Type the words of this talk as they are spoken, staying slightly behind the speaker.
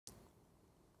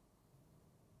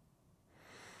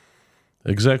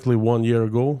Exactly 1 year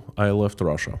ago, I left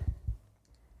Russia.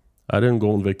 I didn't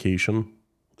go on vacation.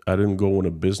 I didn't go on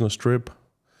a business trip.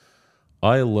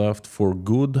 I left for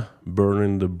good,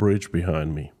 burning the bridge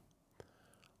behind me.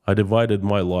 I divided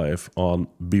my life on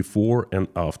before and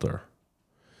after.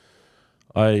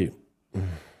 I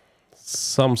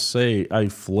Some say I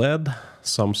fled,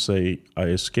 some say I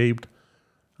escaped.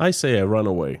 I say I ran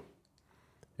away.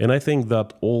 And I think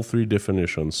that all three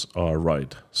definitions are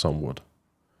right somewhat.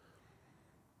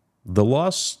 The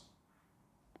last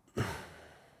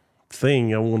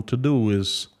thing I want to do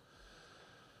is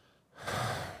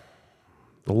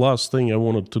the last thing I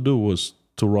wanted to do was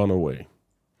to run away.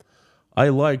 I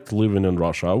liked living in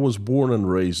Russia. I was born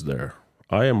and raised there.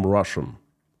 I am Russian,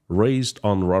 raised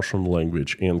on Russian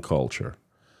language and culture.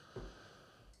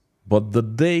 But the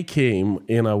day came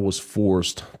and I was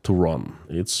forced to run.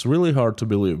 It's really hard to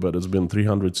believe, but it's been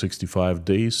 365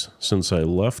 days since I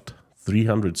left,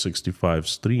 365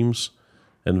 streams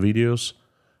and videos,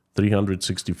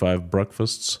 365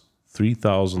 breakfasts,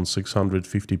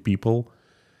 3,650 people,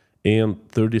 and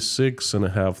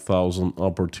 36,500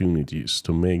 opportunities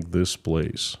to make this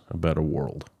place a better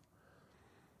world.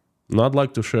 And I'd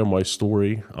like to share my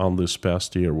story on this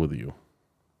past year with you.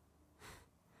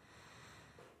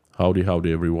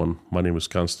 Howdy everyone, my name is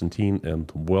Konstantin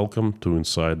and welcome to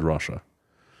Inside Russia,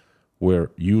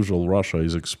 where usual Russia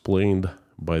is explained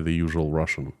by the usual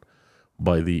Russian,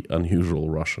 by the unusual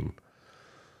Russian.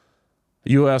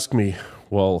 You ask me,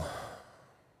 well,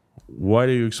 why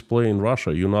do you explain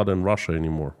Russia? You're not in Russia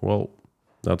anymore. Well,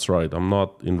 that's right, I'm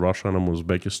not in Russia, I'm in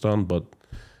Uzbekistan, but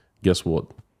guess what?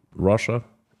 Russia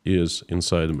is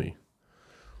inside me.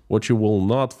 What you will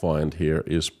not find here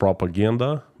is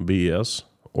propaganda, BS,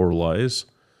 or lies.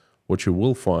 What you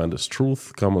will find is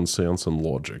truth, common sense, and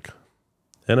logic.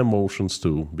 And emotions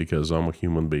too, because I'm a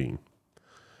human being.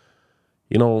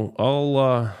 You know,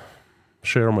 I'll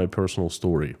share my personal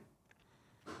story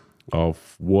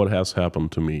of what has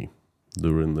happened to me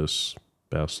during this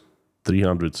past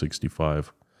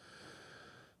 365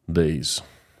 days.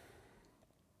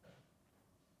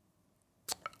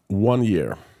 1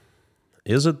 year.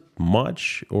 Is it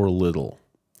much or little?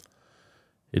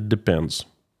 It depends.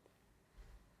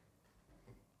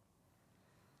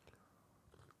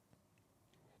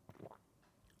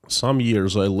 Some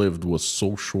years I lived was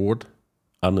so short,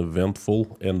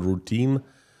 uneventful, and routine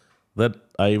that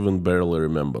I even barely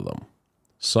remember them.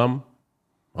 Some,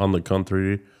 on the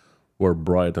contrary, were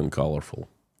bright and colorful.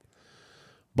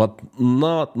 But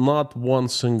not one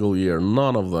single year,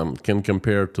 none of them can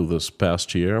compare to this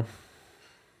past year.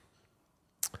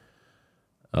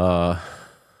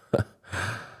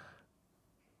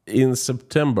 In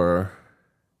September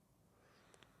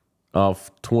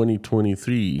of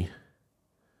 2023,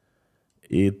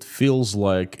 it feels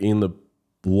like in the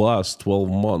last 12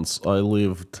 months I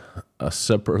lived a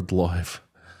separate life.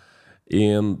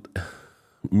 And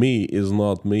me is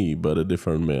not me, but a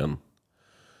different man.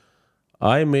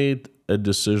 I made a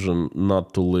decision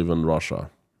not to live in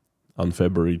Russia on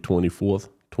February 24th,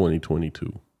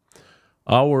 2022.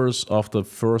 Hours after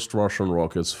first Russian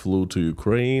rockets flew to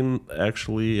Ukraine,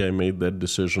 actually I made that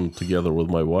decision together with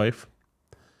my wife.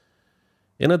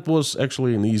 And it was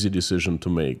actually an easy decision to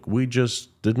make. We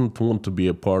just didn't want to be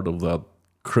a part of that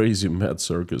crazy mad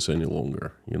circus any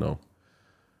longer, you know.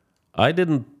 I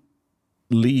didn't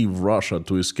leave Russia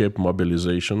to escape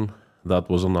mobilization that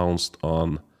was announced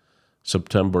on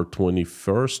September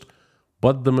 21st,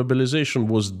 but the mobilization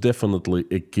was definitely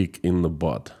a kick in the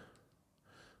butt.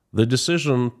 The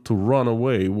decision to run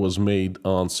away was made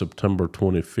on September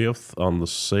 25th, on the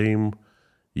same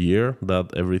year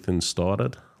that everything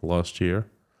started, last year,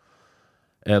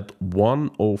 at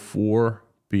 1:04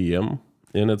 p.m.,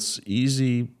 and it's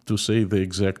easy to say the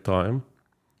exact time.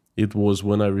 It was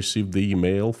when I received the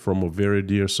email from a very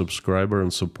dear subscriber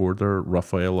and supporter,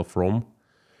 Rafaela from,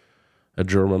 a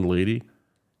German lady,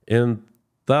 and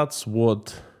that's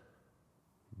what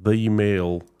the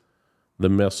email, the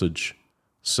message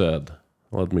said.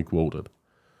 Let me quote it.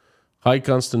 Hi,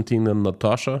 Konstantin and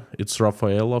Natasha. It's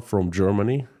Rafaela from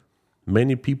Germany.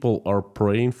 Many people are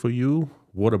praying for you.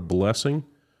 What a blessing.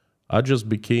 I just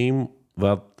became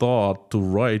that thought to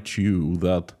write you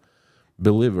that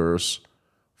believers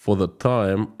for the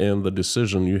time and the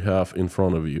decision you have in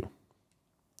front of you.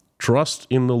 Trust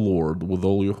in the Lord with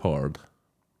all your heart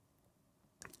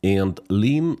and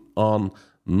lean on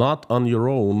not on your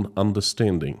own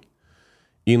understanding.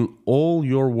 In all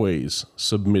your ways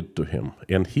submit to him,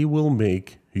 and he will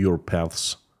make your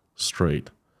paths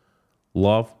straight.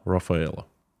 Love, Rafaela.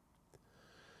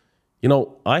 You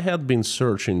know, I had been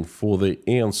searching for the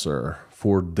answer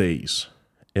for days,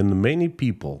 and many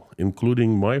people,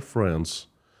 including my friends,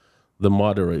 the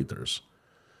moderators,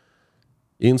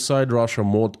 Inside Russia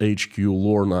Mod HQ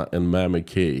Lorna and Mammy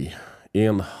K,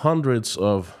 and hundreds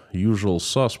of usual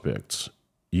suspects,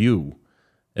 you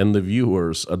and the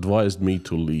viewers advised me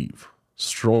to leave,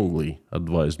 strongly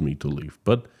advised me to leave.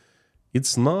 But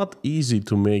it's not easy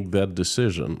to make that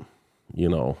decision,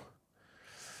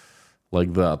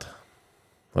 like that,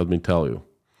 let me tell you.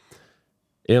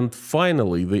 And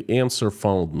finally, the answer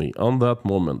found me on that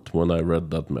moment when I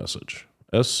read that message.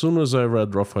 As soon as I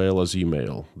read Rafaela's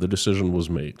email, the decision was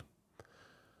made.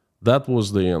 That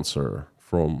was the answer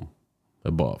from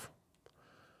above.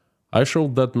 I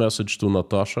showed that message to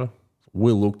Natasha.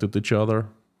 We looked at each other.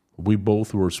 We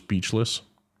both were speechless.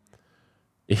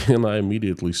 And I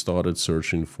immediately started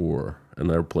searching for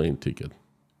an airplane ticket.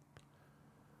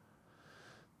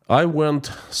 I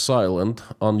went silent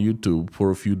on YouTube for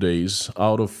a few days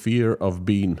out of fear of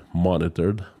being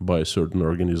monitored by a certain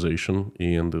organization,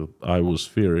 and I was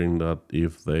fearing that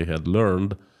if they had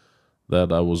learned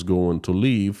that I was going to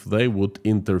leave, they would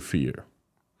interfere.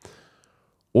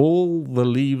 All the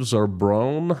leaves are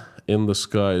brown and the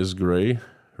sky is gray,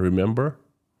 remember?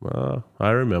 I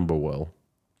remember well.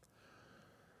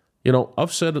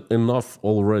 I've said enough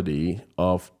already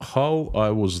of how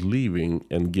I was leaving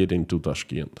and getting to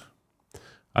Tashkent.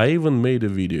 I even made a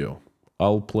video.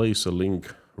 I'll place a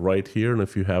link right here, and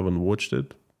if you haven't watched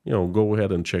it, go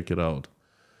ahead and check it out.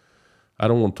 I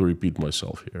don't want to repeat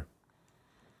myself here.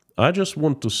 I just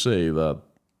want to say that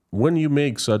when you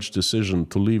make such decision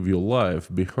to leave your life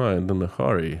behind in a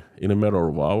hurry, in a matter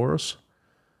of hours,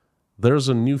 there's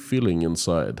a new feeling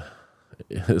inside.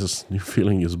 This new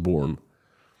feeling is born.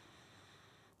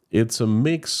 It's a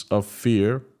mix of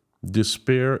fear,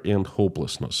 despair, and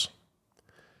hopelessness.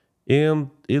 And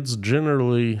it's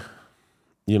generally,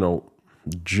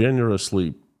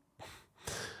 generously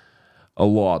a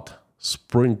lot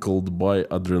sprinkled by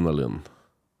adrenaline.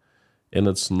 And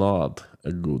it's not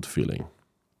a good feeling.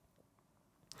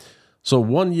 So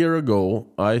 1 year ago,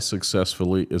 I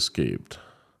successfully escaped.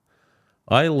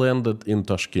 I landed in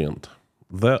Tashkent.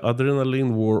 The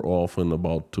adrenaline wore off in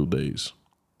about 2 days.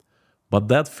 But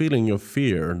that feeling of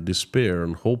fear, despair,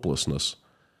 and hopelessness,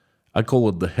 I call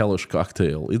it the hellish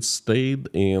cocktail. It stayed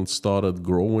and started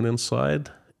growing inside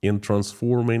and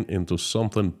transforming into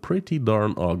something pretty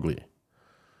darn ugly.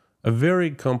 A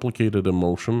very complicated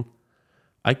emotion.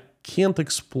 I can't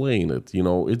explain it,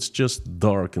 it's just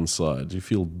dark inside. You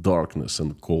feel darkness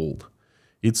and cold.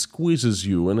 It squeezes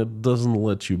you and it doesn't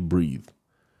let you breathe.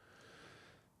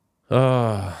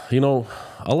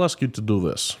 I'll ask you to do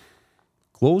this.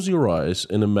 Close your eyes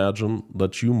and imagine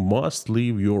that you must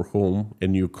leave your home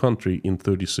and your country in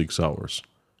 36 hours.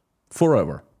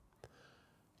 Forever.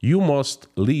 You must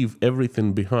leave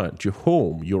everything behind. Your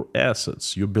home, your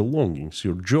assets, your belongings,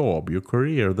 your job, your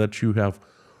career that you have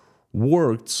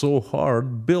worked so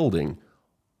hard building.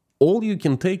 All you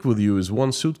can take with you is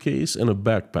one suitcase and a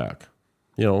backpack.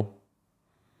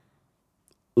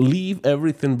 Leave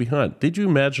everything behind. Did you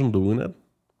imagine doing it?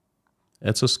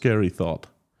 It's a scary thought.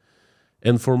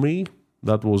 And for me,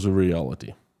 that was a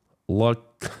reality. Like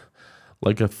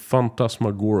a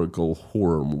phantasmagorical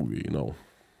horror movie,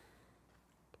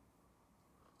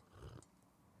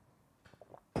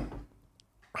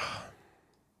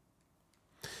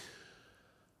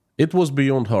 It was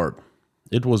beyond hard.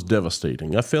 It was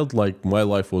devastating. I felt like my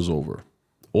life was over.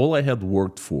 All I had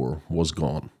worked for was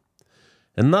gone.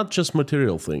 And not just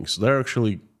material things. They're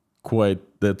actually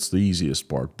that's the easiest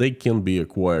part. They can be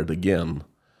acquired again,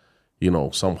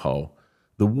 somehow.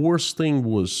 The worst thing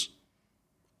was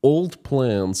old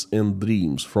plans and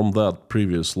dreams from that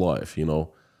previous life,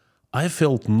 I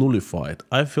felt nullified.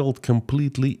 I felt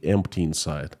completely empty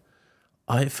inside.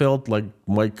 I felt like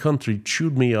my country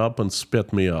chewed me up and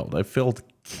spat me out. I felt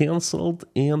cancelled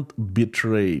and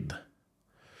betrayed.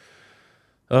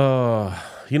 The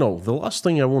last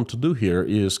thing I want to do here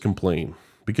is complain.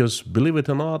 Because, believe it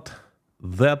or not,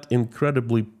 that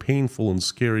incredibly painful and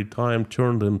scary time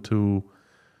turned into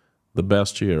the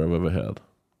best year I've ever had.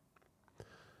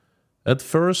 At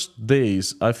first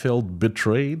days, I felt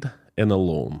betrayed and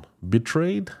alone.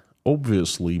 Betrayed?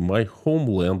 Obviously, my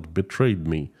homeland betrayed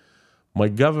me. My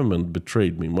government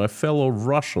betrayed me. My fellow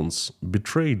Russians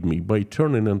betrayed me by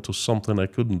turning into something I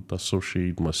couldn't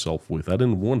associate myself with. I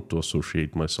didn't want to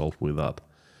associate myself with that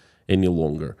any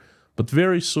longer. But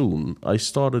very soon, I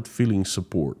started feeling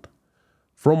support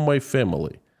from my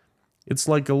family. It's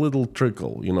like a little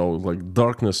trickle, like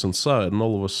darkness inside, and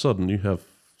all of a sudden you have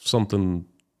something,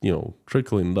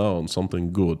 trickling down,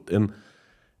 something good. And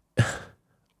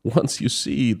once you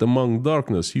see it among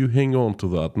darkness, you hang on to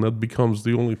that, and that becomes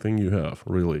the only thing you have,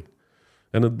 really.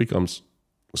 And it becomes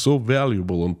so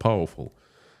valuable and powerful.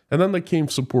 And then there came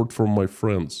support from my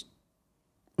friends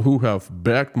who have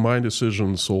backed my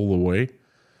decisions all the way.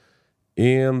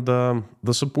 And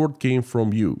the support came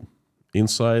from you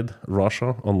inside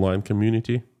Russia online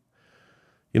community.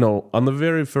 You know, on the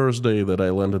very first day that I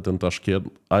landed in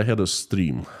Tashkent, I had a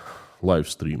live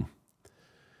stream.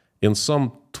 And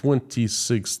some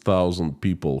 26,000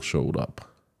 people showed up.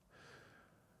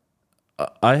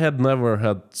 I had never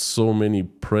had so many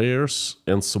prayers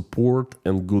and support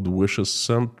and good wishes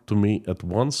sent to me at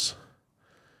once.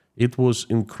 It was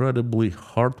incredibly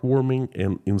heartwarming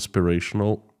and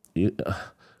inspirational. It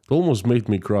almost made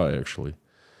me cry, actually.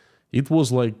 It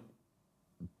was like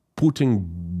putting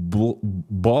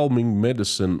balming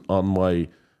medicine on my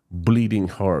bleeding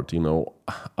heart, you know.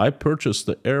 I purchased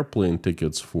the airplane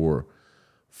tickets for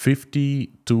 $50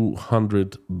 to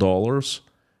 $100,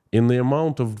 and the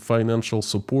amount of financial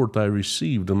support I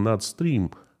received in that stream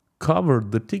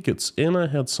covered the tickets, and I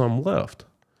had some left.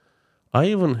 I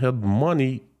even had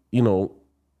money, you know,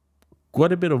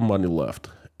 quite a bit of money left,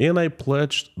 and I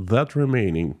pledged that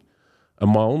remaining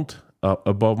amount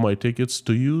above my tickets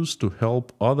to use to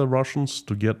help other Russians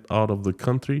to get out of the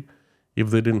country if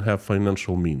they didn't have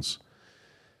financial means.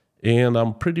 And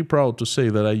I'm pretty proud to say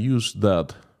that I used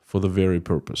that for the very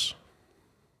purpose.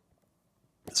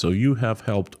 So you have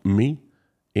helped me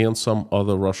and some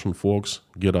other Russian folks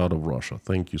get out of Russia.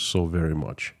 Thank you so very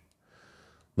much.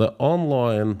 The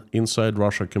online Inside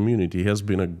Russia community has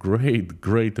been a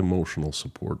great emotional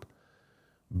support.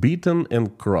 Beaten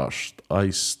and crushed, I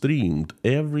streamed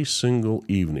every single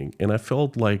evening, and I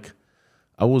felt like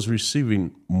I was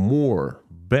receiving more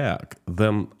back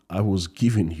than I was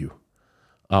giving you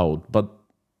out. But,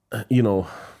 you know,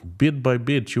 bit by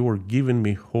bit, you were giving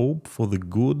me hope for the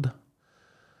good,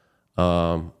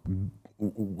 hope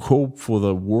for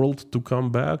the world to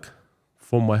come back,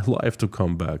 for my life to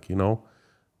come back, you know.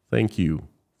 Thank you,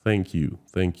 thank you,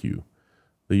 thank you.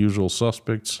 The usual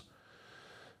suspects.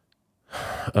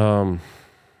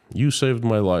 You saved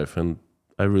my life, and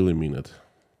I really mean it.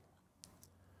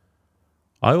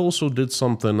 I also did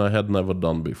something I had never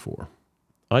done before.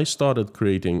 I started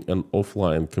creating an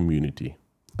offline community,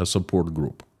 a support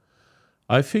group.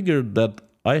 I figured that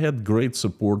I had great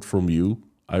support from you.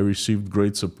 I received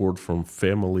great support from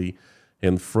family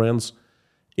and friends.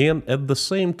 And at the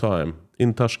same time,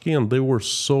 in Tashkent, there were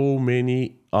so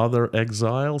many other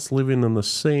exiles living in the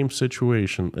same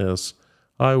situation as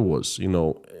I was, you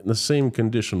know, in the same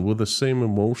condition, with the same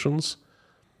emotions.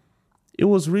 It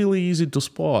was really easy to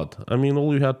spot. I mean,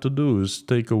 all you had to do is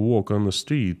take a walk on the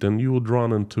street and you would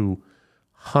run into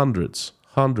hundreds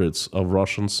of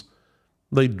Russians.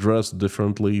 They dressed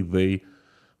differently. They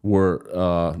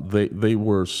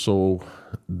were so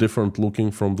different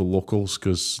looking from the locals,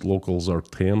 because locals are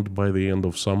tanned by the end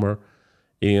of summer,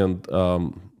 and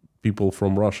people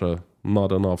from Russia,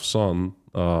 not enough sun,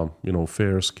 you know,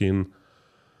 fair skin.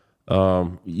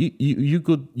 You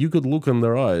could look in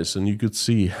their eyes and you could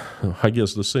see, I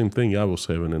guess, the same thing I was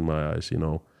having in my eyes, you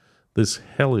know, this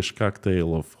hellish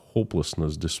cocktail of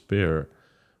hopelessness, despair,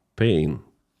 pain.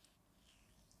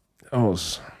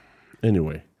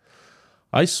 Anyway,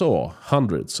 I saw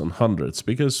hundreds and hundreds,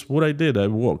 because what I did, I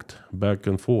walked back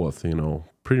and forth, you know,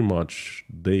 pretty much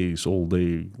all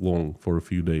day long for a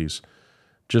few days,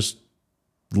 just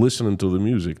listening to the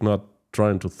music, not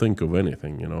trying to think of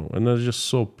anything, you know. And I just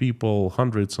saw people,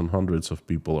 hundreds and hundreds of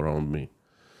people around me.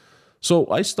 So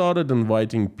I started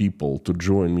inviting people to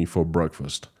join me for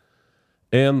breakfast.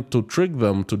 And to trick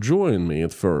them to join me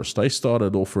at first, I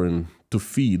started offering to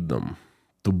feed them,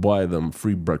 to buy them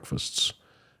free breakfasts.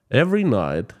 Every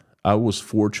night, I was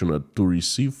fortunate to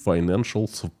receive financial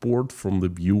support from the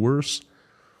viewers,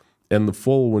 and the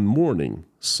following morning,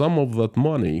 some of that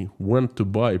money went to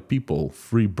buy people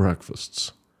free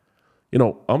breakfasts. You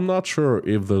know, I'm not sure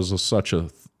if there's such a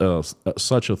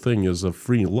thing as a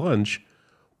free lunch,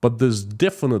 but there's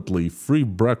definitely free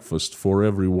breakfast for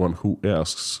everyone who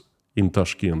asks in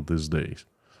Tashkent these days.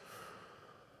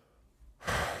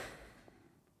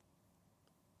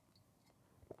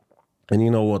 And you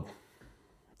know what?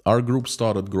 Our group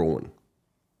started growing.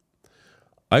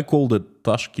 I called it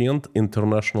Tashkent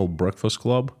International Breakfast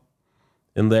Club,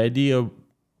 and the idea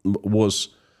was,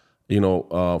 you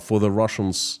know, for the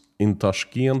Russians in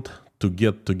Tashkent to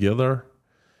get together,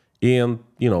 and,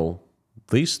 you know,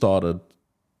 they started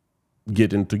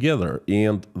getting together,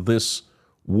 and this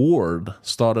word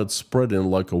started spreading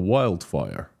like a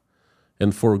wildfire,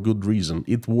 and for a good reason.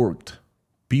 It worked.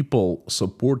 People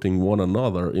supporting one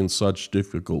another in such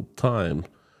difficult times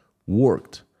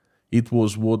worked. It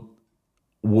was what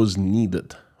was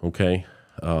needed, okay?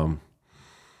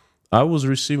 I was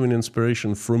receiving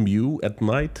inspiration from you at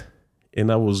night,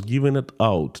 and I was giving it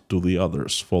out to the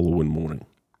others following morning.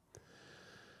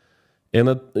 And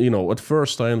at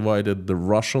first I invited the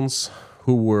Russians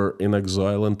who were in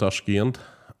exile in Tashkent.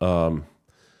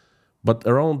 But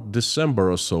around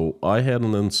December or so, I had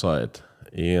an insight,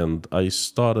 and I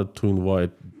started to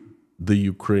invite the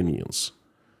Ukrainians.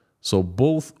 So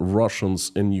both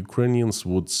Russians and Ukrainians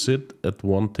would sit at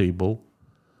one table,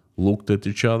 looked at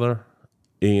each other,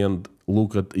 and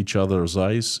look at each other's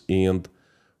eyes, and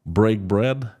break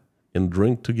bread and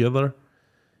drink together,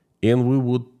 and we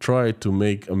would try to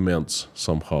make amends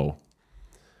somehow.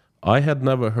 I had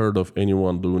never heard of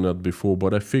anyone doing that before,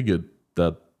 but I figured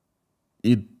that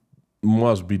it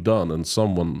must be done, and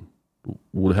someone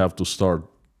would have to start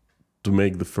to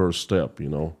make the first step,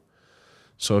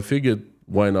 So I figured,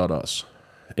 why not us?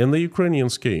 And the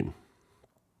Ukrainians came,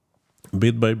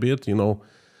 bit by bit, and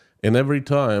every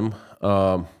time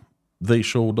they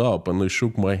showed up and they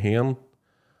shook my hand,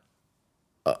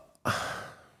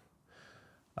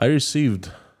 I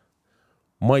received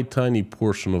my tiny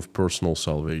portion of personal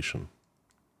salvation.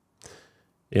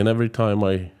 And every time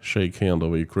I shake hand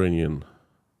of a Ukrainian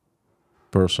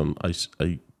person, I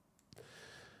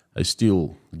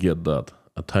still get that,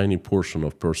 a tiny portion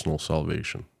of personal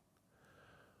salvation.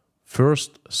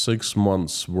 First 6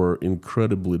 months were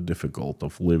incredibly difficult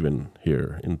of living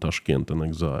here in Tashkent in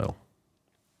exile.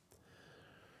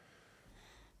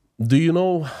 Do you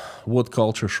know what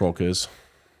culture shock is?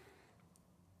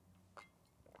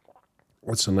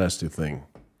 It's a nasty thing.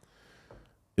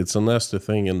 It's a nasty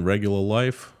thing in regular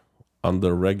life,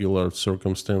 under regular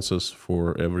circumstances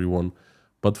for everyone.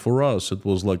 But for us, it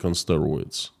was like on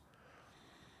steroids.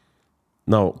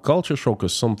 Now, culture shock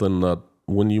is something that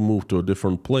when you move to a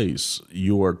different place,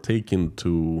 you are taken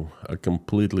to a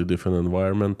completely different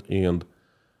environment, and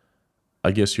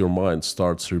I guess your mind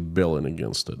starts rebelling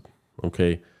against it,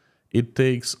 okay? It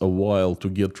takes a while to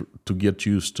get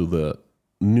used to the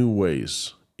new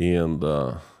ways, and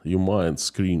your mind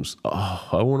screams, oh,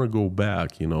 I want to go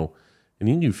back, and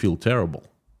then you feel terrible.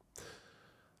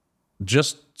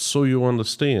 Just so you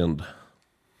understand,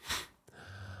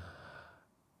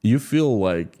 you feel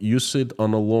like you sit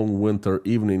on a long winter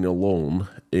evening alone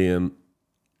in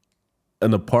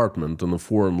an apartment in a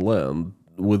foreign land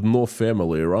with no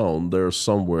family around. They're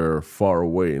somewhere far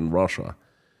away in Russia.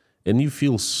 And you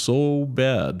feel so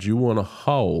bad, you want to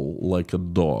howl like a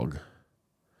dog.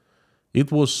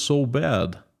 It was so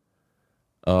bad.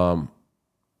 I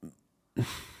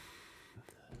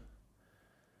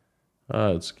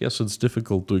guess it's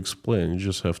difficult to explain. You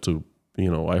just have to,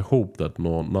 I hope that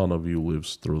none of you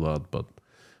lives through that, but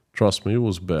trust me, it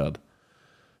was bad.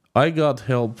 I got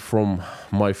help from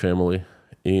my family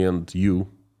and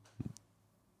you,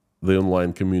 the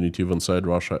online community of Inside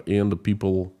Russia, and the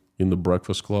people in the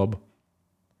Breakfast Club.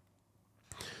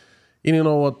 And you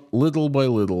know what? Little by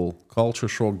little, culture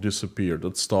shock disappeared.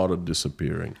 It started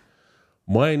disappearing.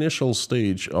 My initial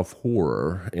stage of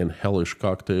horror and hellish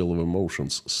cocktail of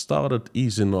emotions started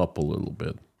easing up a little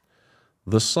bit.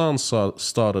 The sun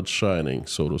started shining,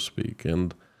 so to speak,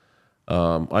 and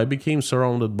I became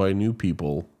surrounded by new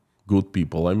people, good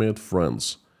people. I made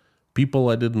friends. People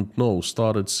I didn't know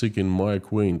started seeking my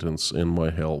acquaintance and my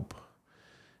help.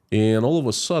 And all of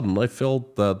a sudden, I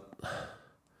felt that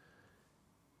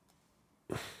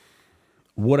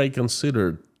what I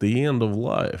considered the end of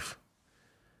life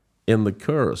and the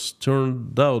curse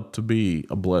turned out to be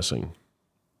a blessing.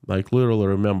 I clearly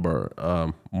remember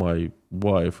my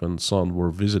wife and son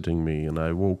were visiting me, and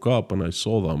I woke up and I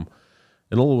saw them,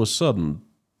 and all of a sudden,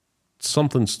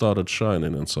 something started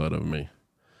shining inside of me.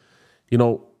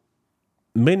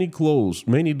 Many doors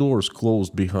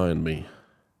closed behind me,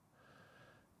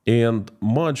 and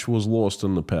much was lost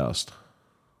in the past.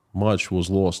 Much was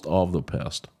lost of the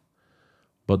past.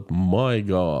 But my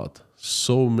God,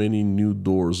 so many new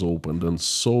doors opened and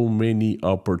so many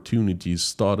opportunities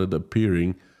started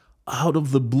appearing out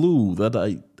of the blue that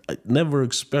I never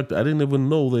expected. I didn't even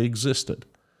know they existed.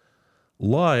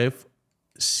 Life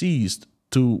ceased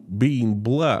to being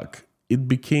black. It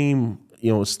became,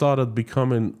 it started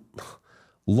becoming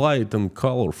light and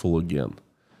colorful again.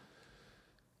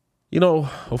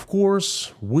 Of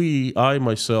course, I,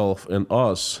 myself, and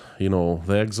us, the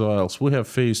exiles, we have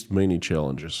faced many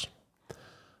challenges.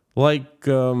 Like,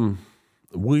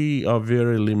 we are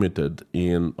very limited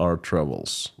in our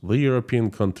travels. The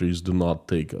European countries do not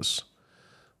take us.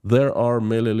 There are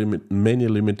many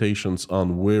limitations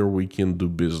on where we can do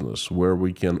business, where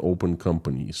we can open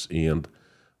companies, and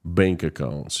bank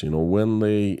accounts. When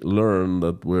they learn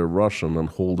that we're Russian and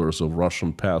holders of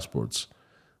Russian passports,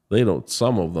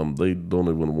 some of them, they don't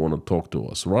even want to talk to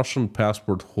us. Russian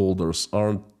passport holders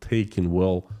aren't taken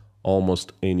well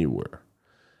almost anywhere.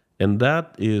 And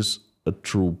that is a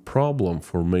true problem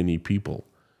for many people,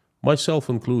 myself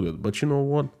included. But you know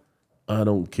what? I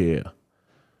don't care.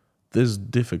 These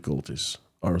difficulties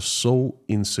are so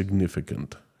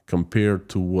insignificant compared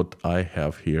to what I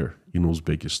have here in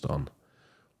Uzbekistan.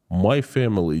 My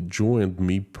family joined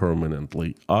me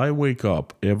permanently. I wake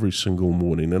up every single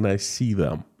morning and I see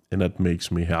them, and that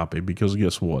makes me happy because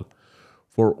guess what?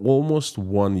 For almost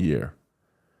 1 year,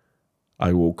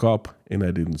 I woke up and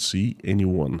I didn't see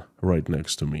anyone right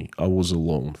next to me. I was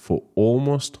alone for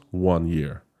almost 1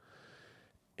 year.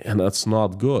 And that's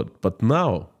not good. But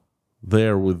now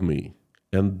they're with me.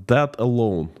 And that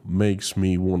alone makes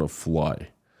me want to fly.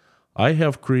 I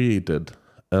have created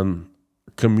a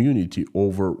community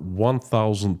over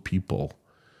 1,000 people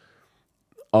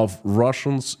of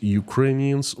Russians,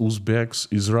 Ukrainians, Uzbeks,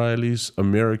 Israelis,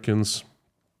 Americans.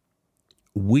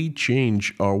 We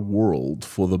change our world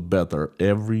for the better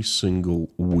every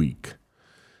single week.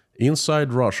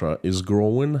 Inside Russia is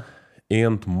growing,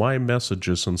 and my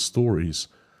messages and stories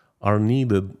are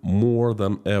needed more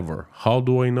than ever. How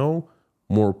do I know?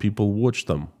 More people watch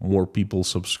them, more people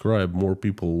subscribe, more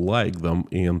people like them,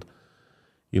 and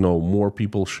more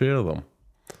people share them.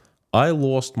 I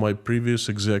lost my previous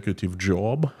executive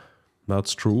job,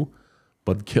 that's true,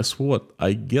 but guess what?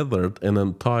 I gathered an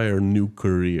entire new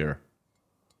career.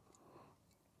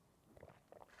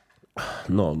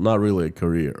 No, not really a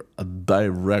career, a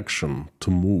direction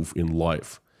to move in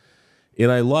life.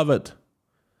 And I love it.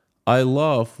 I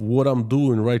love what I'm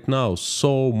doing right now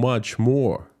so much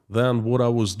more than what I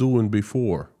was doing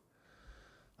before.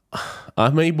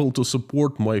 I'm able to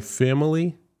support my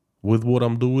family with what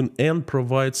I'm doing and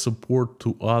provide support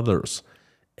to others.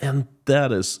 And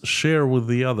that is share with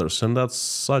the others. And that's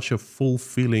such a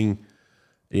fulfilling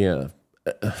thing.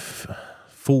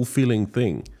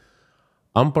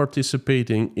 I'm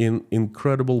participating in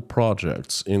incredible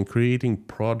projects, in creating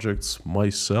projects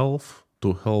myself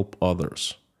to help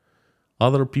others.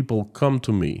 Other people come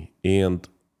to me and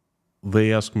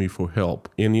they ask me for help.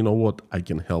 And you know what? I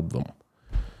can help them.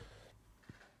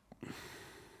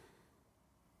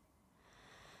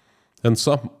 And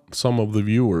some of the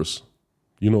viewers,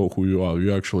 you know who you are.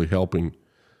 You're actually helping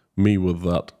me with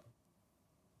that.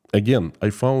 Again, I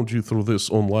found you through this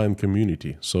online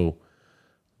community. So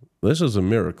this is a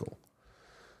miracle.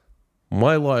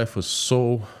 My life is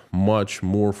so much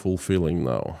more fulfilling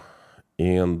now.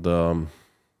 And,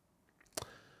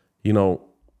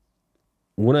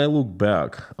 when I look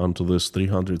back onto this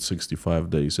 365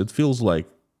 days, it feels like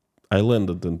I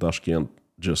landed in Tashkent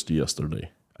just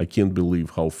yesterday. I can't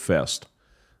believe how fast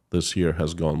this year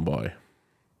has gone by.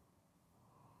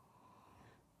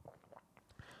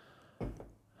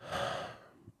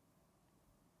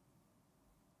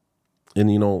 And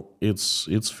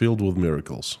it's filled with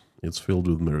miracles. It's filled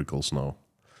with miracles now.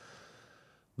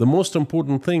 The most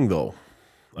important thing, though,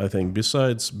 I think,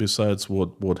 besides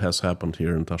what has happened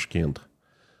here in Tashkent,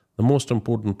 the most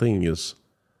important thing is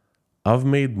I've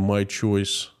made my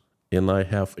choice and I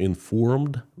have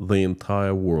informed the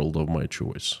entire world of my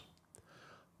choice.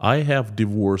 I have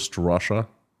divorced Russia.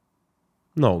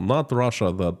 No, not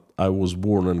Russia that I was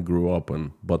born and grew up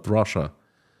in, but Russia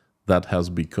that has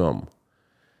become.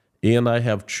 And I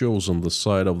have chosen the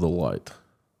side of the light.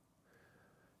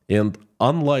 And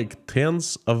unlike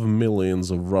tens of millions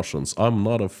of Russians, I'm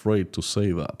not afraid to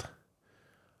say that.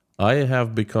 I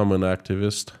have become an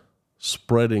activist,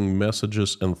 spreading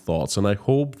messages and thoughts, and I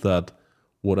hope that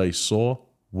what I saw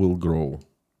will grow.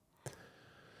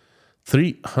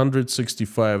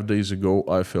 365 days ago,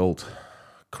 I felt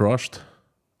crushed.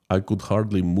 I could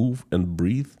hardly move and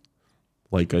breathe.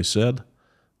 Like I said,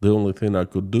 the only thing I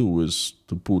could do is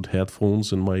to put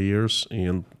headphones in my ears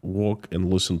and walk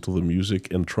and listen to the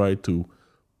music and try to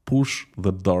push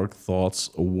the dark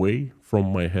thoughts away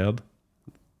from my head.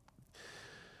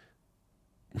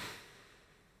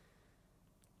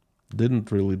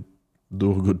 Didn't really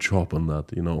do a good job on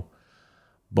that,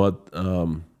 But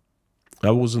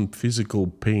I was in physical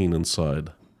pain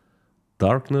inside.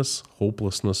 Darkness,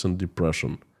 hopelessness, and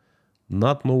depression.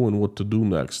 Not knowing what to do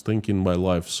next, thinking my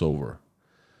life's over.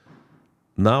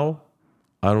 Now,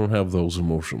 I don't have those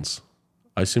emotions.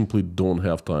 I simply don't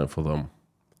have time for them.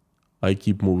 I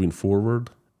keep moving forward,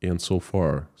 and so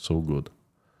far, so good.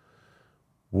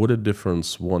 What a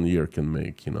difference 1 year can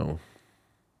make,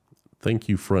 Thank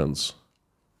you, friends.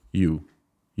 You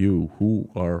who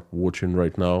are watching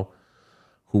right now,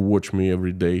 who watch me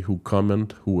every day, who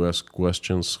comment, who ask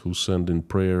questions, who send in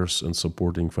prayers and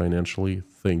supporting financially.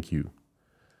 Thank you.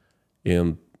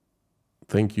 And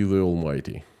thank you, the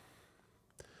Almighty.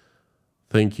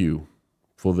 Thank you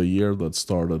for the year that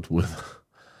started with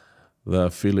the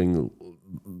feeling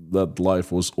that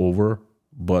life was over,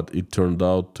 but it turned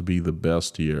out to be the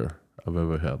best year I've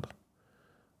ever had.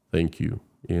 Thank you.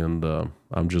 And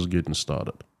I'm just getting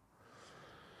started.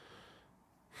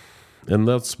 And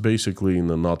that's basically in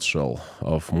a nutshell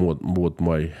of what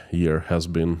my year has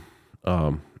been.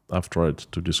 I've tried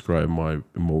to describe my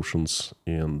emotions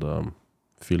and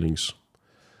feelings.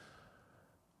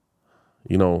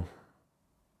 You know,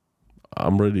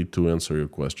 I'm ready to answer your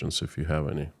questions if you have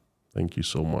any. Thank you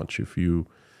so much. If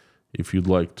you'd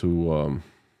like to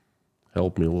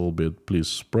help me a little bit, please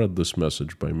spread this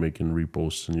message by making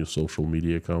reposts in your social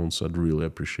media accounts. I'd really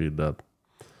appreciate that.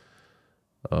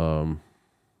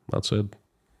 That's it.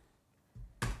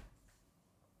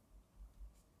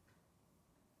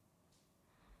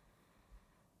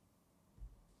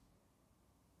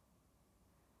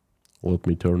 Let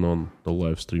me turn on the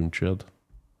live stream chat.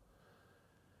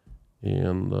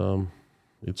 And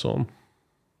it's on.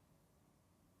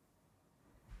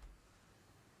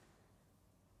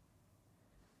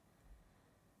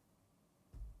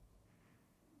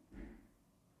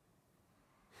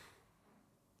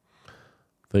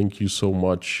 Thank you so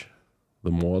much, the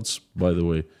mods. By the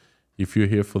way, if you're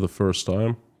here for the first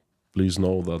time, please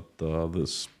know that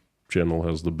this channel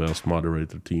has the best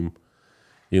moderator team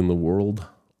in the world.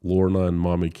 Lorna and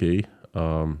Mommy K,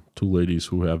 two ladies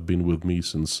who have been with me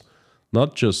since,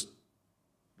 not just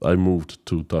I moved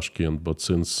to Tashkent, but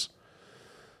since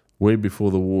way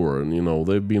before the war. And, you know,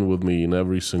 they've been with me in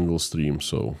every single stream.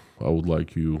 So I would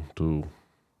like you to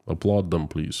applaud them,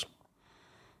 please.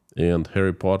 And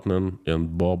Harry Potnan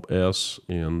and Bob S.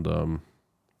 and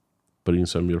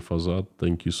Prince Amir Fazad,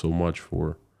 thank you so much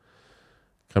for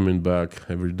coming back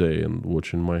every day and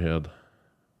watching my head.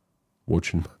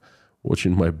 Watching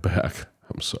my back.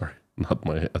 I'm sorry, not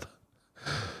my head.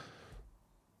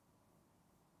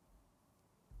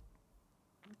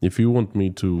 If you want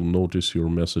me to notice your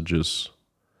messages,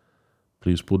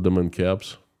 please put them in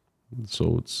caps,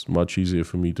 so it's much easier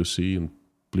for me to see. And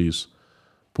please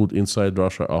put Inside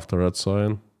Russia after @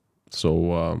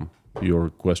 so your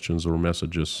questions or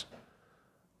messages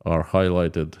are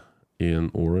highlighted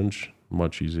in orange,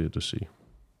 much easier to see.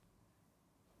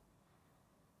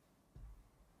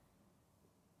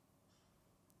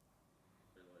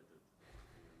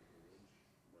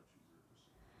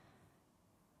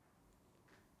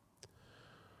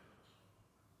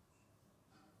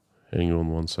 Hang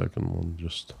on 1 second,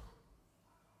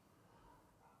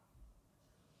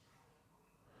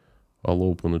 I'll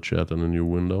open a chat in a new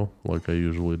window like I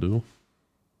usually do.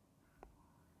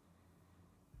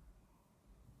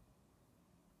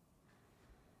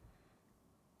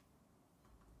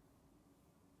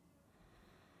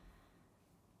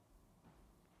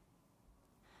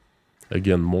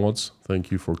 Again, mods, thank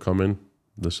you for coming.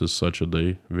 This is such a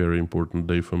day, very important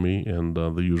day for me, and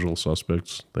the usual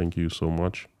suspects, thank you so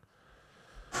much.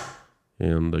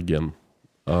 And again,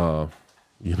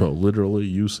 you know, literally,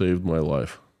 you saved my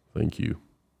life. Thank you.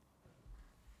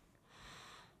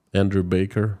 Andrew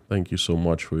Baker, thank you so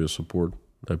much for your support.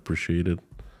 I appreciate it.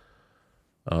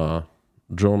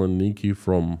 John and Nikki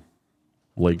from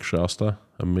Lake Shasta,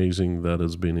 amazing that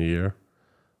it's been a year.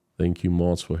 Thank you,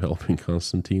 mods, for helping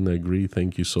Konstantin. I agree.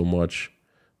 Thank you so much,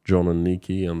 John and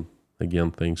Nikki. And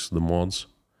again, thanks to the mods.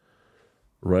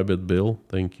 Rabbit Bill,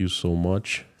 thank you so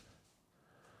much.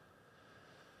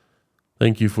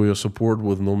 Thank you for your support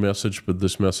with no message, but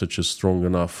this message is strong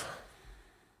enough.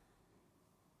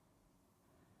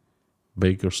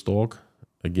 Baker Stock,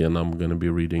 again, I'm going to be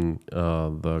reading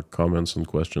the comments and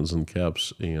questions in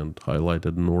caps and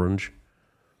highlighted in orange.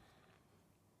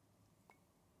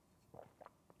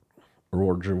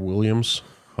 Roger Williams,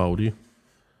 howdy.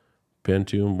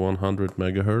 Pentium 100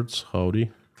 megahertz,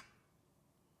 howdy.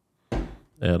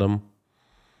 Adam.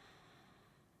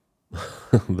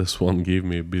 This one gave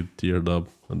me a bit teared up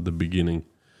at the beginning.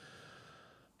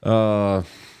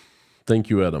 Thank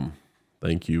you, Adam.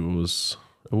 Thank you.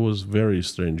 It was very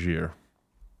strange year.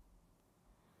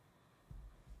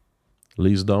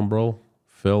 Liz Dumbrell,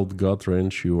 felt gut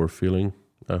wrench you were feeling.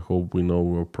 I hope we know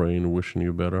we're praying, wishing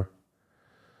you better.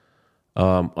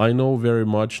 I know very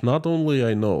much. Not only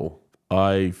I know,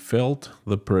 I felt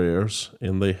the prayers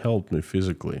and they helped me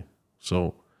physically.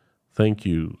 So thank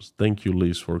you,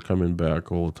 Liz, for coming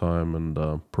back all the time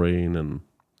and praying and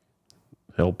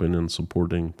helping and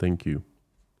supporting. Thank you.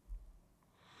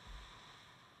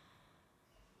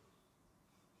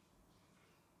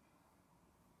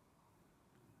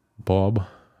 Bob,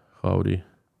 howdy.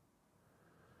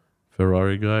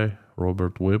 Ferrari guy,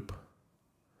 Robert Whip,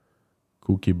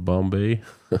 Cookie Bombay,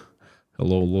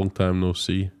 hello, long time no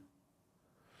see.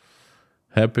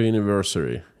 Happy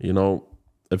anniversary. You know,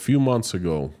 a few months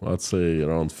ago, I'd say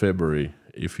around February,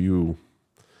 if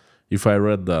I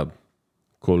read that,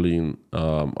 Colleen,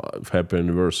 happy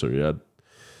anniversary, I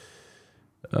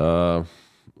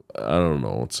don't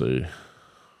know, I'd say,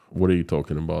 what are you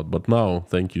talking about? But now,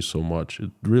 thank you so much.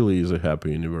 It really is a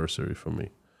happy anniversary for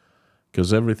me.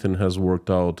 Because everything has worked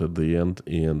out at the end,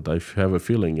 and I have a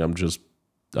feeling I'm just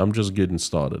getting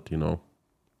started, you know.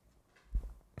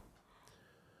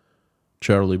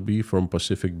 Charlie B from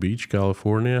Pacific Beach,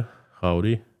 California,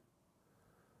 howdy.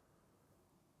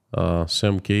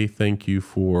 Sam K, thank you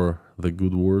for the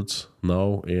good words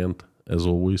now, and as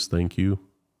always, thank you.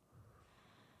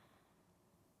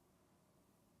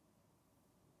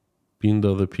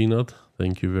 Pinda the Peanut,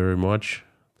 thank you very much.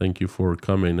 Thank you for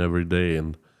coming every day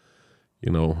and,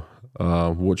 you know,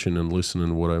 watching and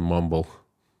listening what I mumble.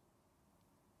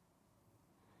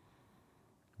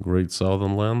 Great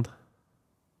Southern Land.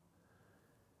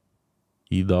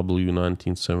 EW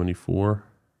 1974.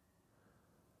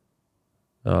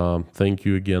 Thank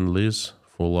you again, Liz,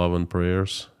 for love and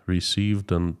prayers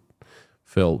received and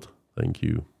felt. Thank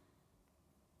you.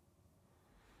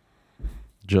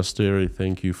 Justeri,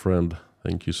 thank you, friend.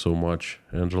 Thank you so much.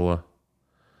 Angela.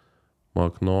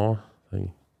 Macnaw,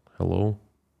 hello.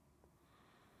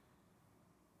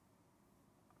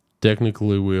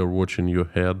 Technically, we are watching your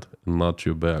head and not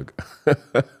your back.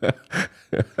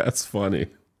 That's funny.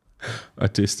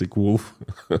 Artistic Wolf.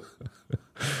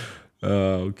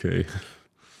 Okay.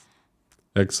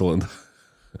 Excellent.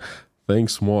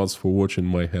 Thanks, mods, for watching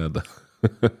my head.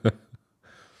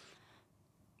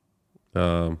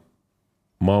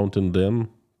 Mountain Den,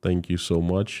 thank you so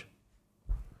much.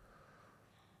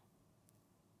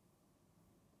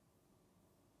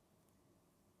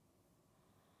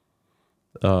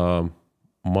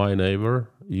 My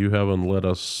neighbor, you haven't let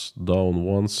us down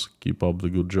once. Keep up the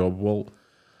good job. Well,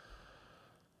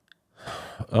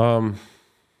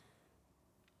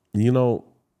 you know,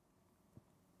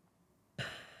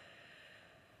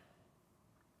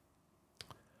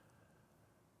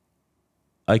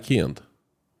 I can't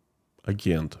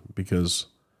because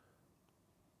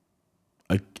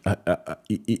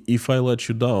if I let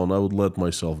you down, I would let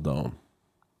myself down.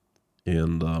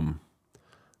 And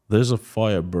there's a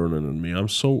fire burning in me. I'm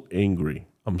so angry.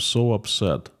 I'm so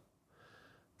upset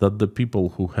that the people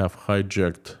who have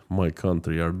hijacked my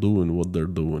country are doing what they're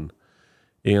doing.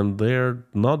 And they're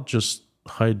not just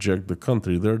hijacked the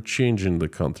country, they're changing the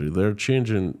country. They're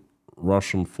changing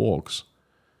Russian folks.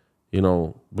 You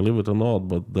know, believe it or not,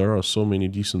 but there are so many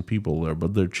decent people there,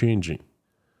 but they're changing.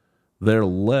 They're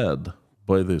led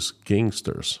by these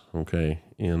gangsters, okay?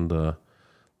 And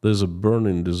there's a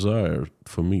burning desire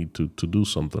for me to do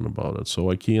something about it. So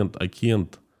I can't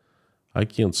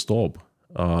stop.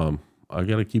 I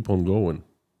gotta keep on going.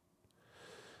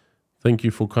 Thank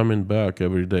you for coming back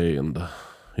every day and,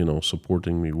 you know,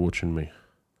 supporting me, watching me.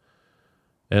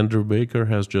 Andrew Baker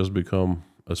has just become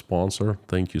a sponsor.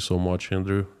 Thank you so much,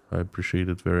 Andrew. I appreciate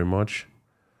it very much.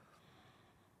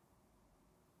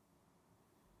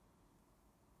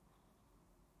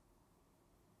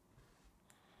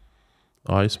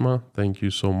 Isma, thank you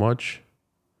so much.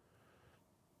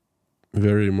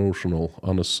 Very emotional.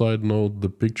 On a side note, the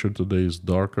picture today is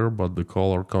darker, but the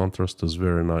color contrast is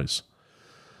very nice.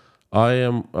 I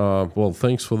am, well,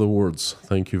 thanks for the words.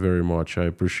 Thank you very much. I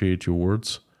appreciate your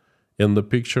words. And the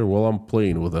picture, well, I'm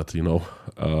playing with it, you know.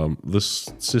 This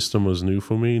system is new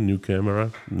for me, new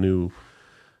camera, new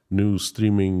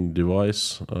streaming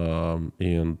device.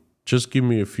 And just give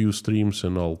me a few streams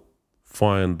and I'll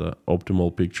find the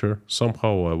optimal picture.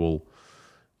 Somehow I will,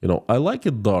 you know, I like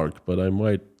it dark, but I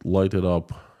might light it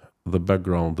up, the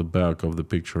background, the back of the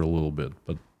picture a little bit.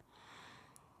 But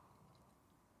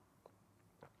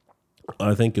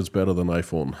I think it's better than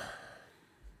iPhone.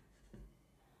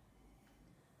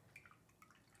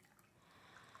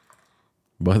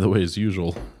 By the way, as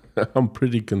usual, I'm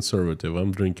pretty conservative.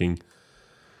 I'm drinking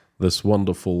this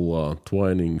wonderful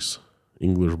Twinings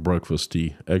English breakfast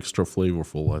tea. Extra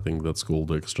flavorful. I think that's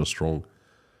called extra strong.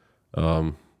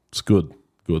 It's good.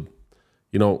 Good.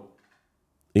 You know,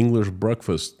 English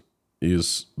breakfast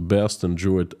is best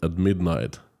enjoyed at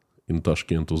midnight in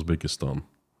Tashkent, Uzbekistan.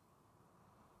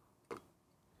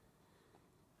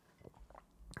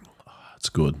 It's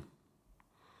good.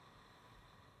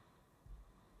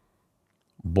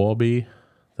 Bobby,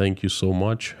 thank you so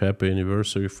much. Happy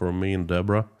anniversary for me and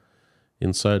Deborah.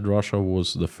 Inside Russia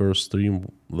was the first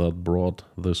stream that brought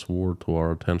this war to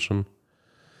our attention.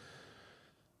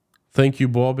 Thank you,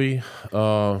 Bobby.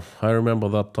 I remember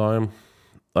that time.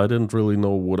 I didn't really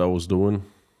know what I was doing.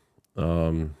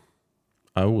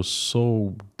 I was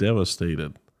so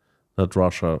devastated that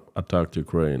Russia attacked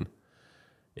Ukraine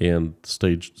and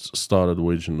started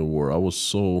waging the war. I was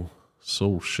so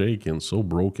shaken, so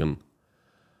broken.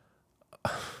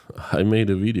 I made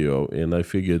a video and I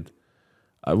figured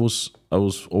I was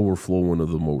overflowing with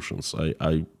emotions.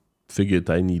 I figured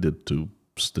I needed to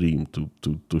stream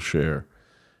to share.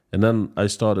 And then I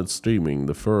started streaming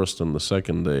the first and the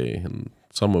second day, and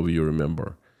some of you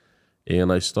remember.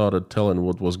 And I started telling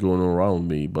what was going on around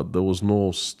me, but there was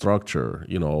no structure.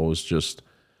 I was just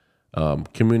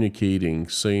communicating,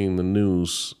 saying the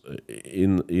news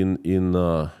in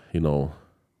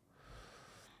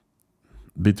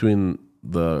between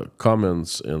the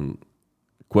comments and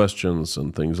questions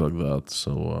and things like that.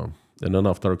 So, and then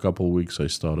after a couple of weeks, I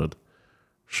started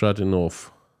shutting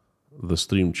off the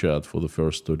stream chat for the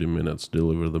first 30 minutes,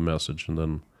 deliver the message, and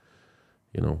then,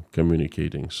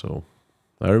 communicating. So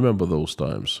I remember those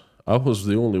times. I was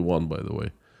the only one, by the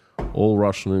way. All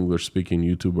Russian English speaking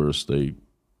YouTubers, they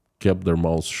kept their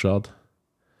mouths shut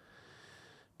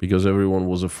because everyone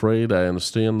was afraid. I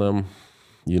understand them.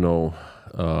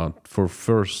 For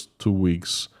first 2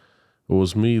 weeks, it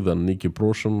was me, then Nikki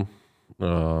Proshin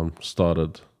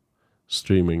started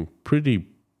streaming. Pretty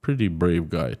brave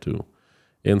guy too.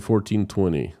 And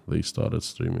 1420, they started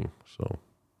streaming. So,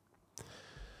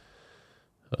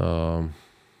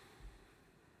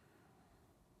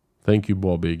 thank you,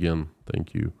 Bobby, again.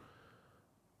 Thank you.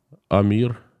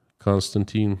 Amir,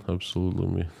 Konstantin,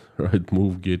 absolutely. Right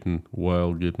move, getting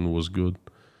wild, getting was good.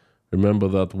 Remember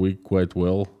that week quite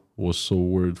well. Was so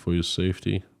worried for your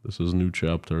safety. This is a new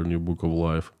chapter, new book of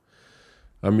life.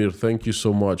 Amir, thank you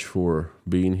so much for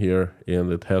being here.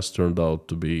 And it has turned out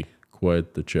to be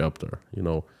quite the chapter,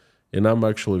 And I'm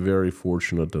actually very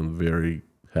fortunate and very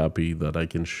happy that I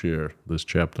can share this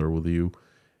chapter with you.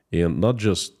 And not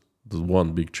just the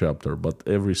one big chapter, but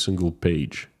every single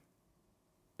page,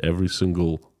 every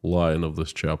single line of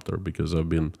this chapter, because I've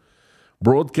been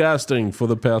broadcasting for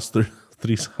the past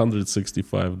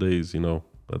 365 days,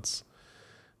 That's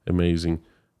amazing.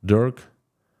 Dirk,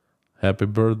 happy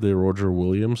birthday, Roger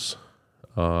Williams.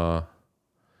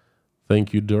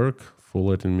 Thank you, Dirk, for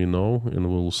letting me know, and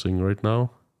we'll sing right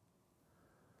now.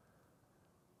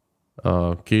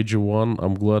 KG1,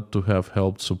 I'm glad to have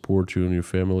helped support you and your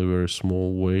family very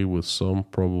small way with some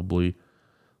probably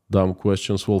dumb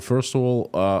questions. Well, first of all,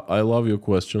 I love your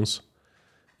questions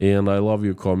and I love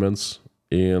your comments,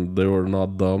 and they were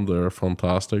not dumb, they're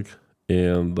fantastic,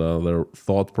 and they're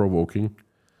thought-provoking.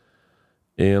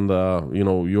 And,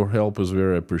 your help is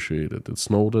very appreciated. It's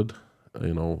noted,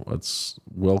 it's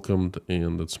welcomed,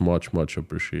 and it's much, much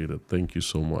appreciated. Thank you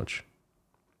so much.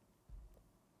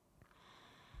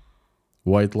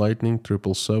 White Lightning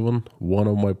 777. One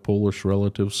of my Polish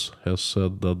relatives has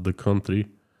said that the country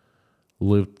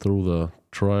lived through the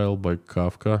trial by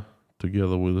Kafka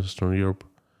together with Eastern Europe,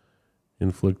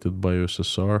 inflicted by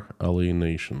USSR,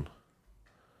 alienation.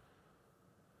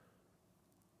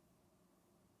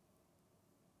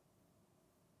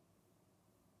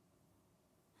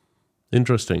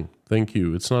 Interesting. Thank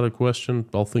you. It's not a question.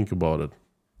 I'll think about it.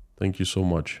 Thank you so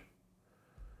much.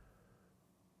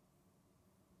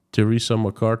 Teresa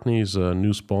McCartney is a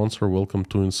new sponsor. Welcome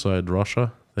to Inside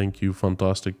Russia. Thank you.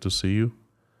 Fantastic to see you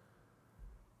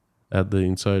at the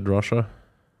Inside Russia.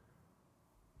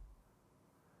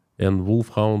 And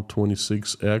Wolfhound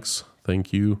 26X,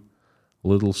 thank you.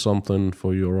 Little something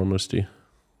for your honesty.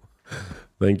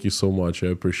 Thank you so much. I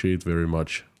appreciate very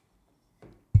much.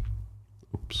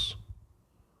 Oops.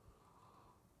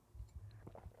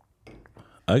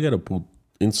 I gotta put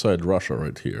Inside Russia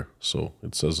right here, so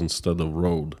it says instead of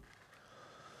road.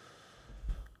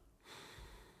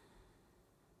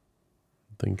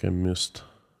 I think I missed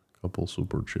a couple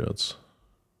super chats.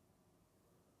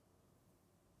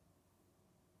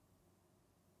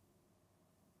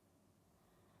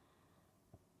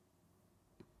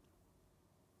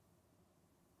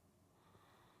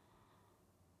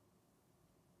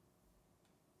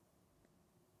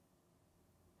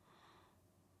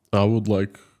 I would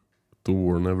like to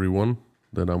warn everyone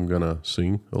that I'm gonna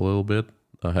sing a little bit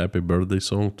a happy birthday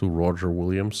song to Roger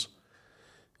Williams.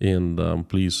 And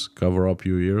please cover up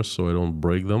your ears so I don't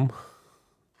break them.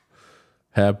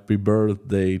 Happy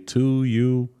birthday to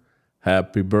you.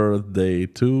 Happy birthday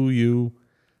to you.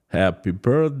 Happy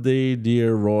birthday,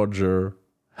 dear Roger.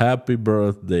 Happy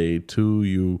birthday to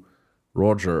you.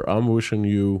 Roger, I'm wishing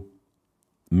you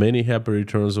many happy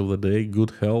returns of the day,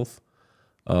 good health,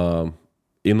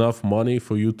 enough money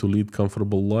for you to lead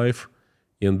comfortable life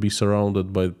and be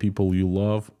surrounded by people you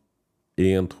love,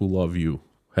 and who love you.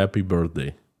 Happy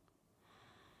birthday.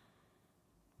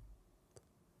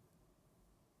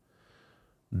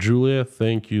 Julia,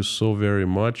 thank you so very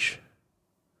much.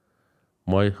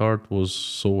 My heart was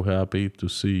so happy to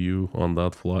see you on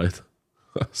that flight.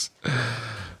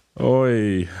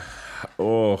 Oi.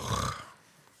 Oh.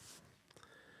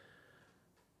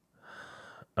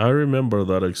 I remember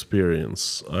that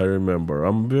experience. I remember.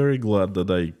 I'm very glad that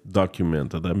I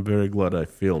documented. I'm very glad I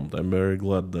filmed. I'm very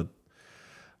glad that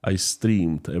I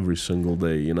streamed every single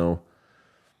day,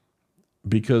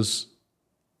 because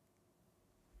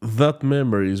that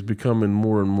memory is becoming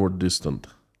more and more distant.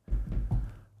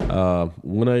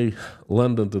 When I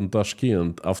landed in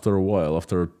Tashkent, after a while,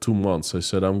 after 2 months, I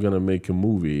said I'm gonna make a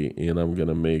movie and I'm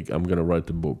gonna write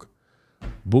a book.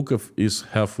 Is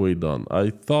halfway done.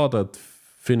 I thought I'd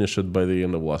finish it by the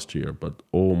end of last year, but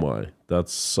oh my,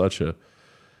 that's such a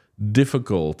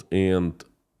difficult and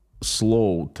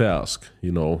slow task.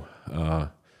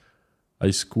 I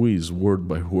squeeze word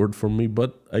by word from me,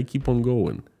 but I keep on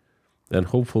going, and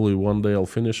hopefully one day I'll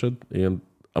finish it. And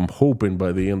I'm hoping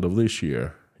by the end of this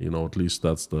year. At least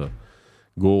that's the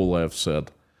goal I've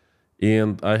set.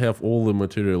 And I have all the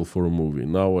material for a movie.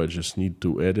 Now I just need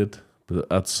to edit. But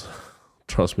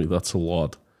trust me, that's a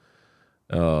lot.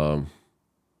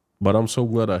 But I'm so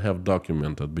glad I have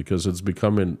documented, because it's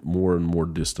becoming more and more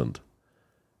distant.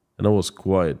 And it was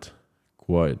quite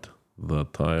the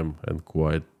time and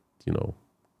quite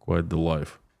the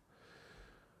life.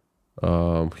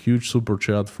 Huge super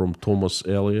chat from Thomas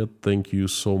Elliott. Thank you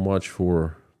so much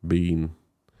for being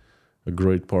a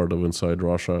great part of Inside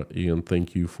Russia, and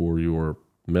thank you for your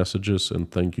messages,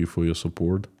 and thank you for your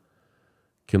support.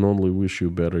 Can only wish you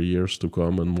better years to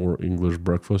come and more English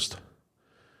breakfast.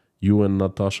 You and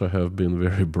Natasha have been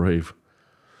very brave.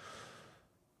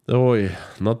 Oh, yeah.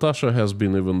 Natasha has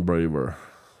been even braver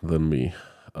than me.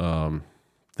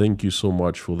 Thank you so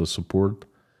much for the support.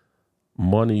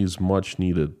 Money is much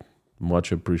needed,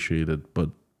 much appreciated, but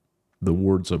the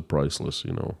words are priceless,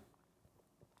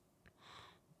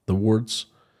 The words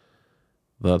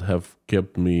that have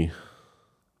kept me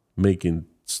making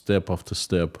step after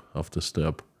step after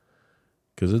step.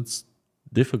 Because it's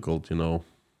difficult,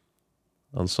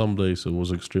 On some days it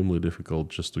was extremely difficult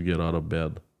just to get out of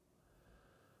bed.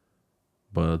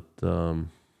 But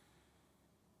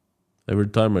every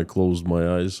time I closed my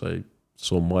eyes, I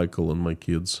saw Michael and my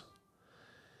kids.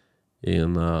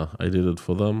 And I did it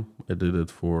for them. I did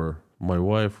it for my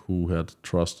wife, who had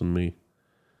trust in me.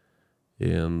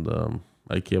 And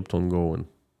I kept on going.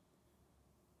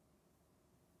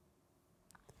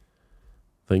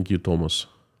 Thank you, Thomas.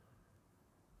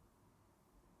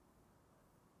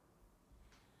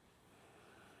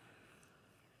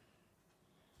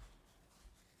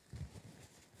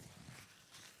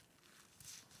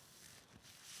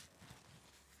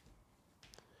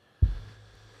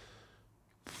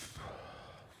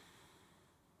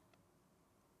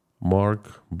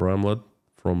 Mark Bramlett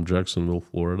from Jacksonville,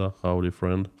 Florida. Howdy,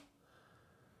 friend.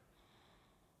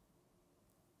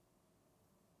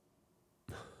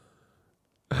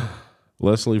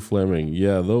 Leslie Fleming.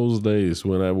 Yeah, those days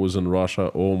when I was in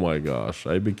Russia, oh my gosh,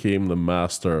 I became the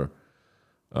master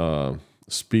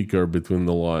speaker between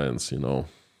the lines,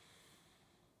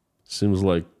 Seems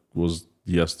like it was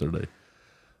yesterday.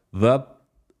 That,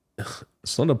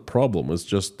 it's not a problem. It's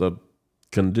just a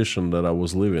condition that I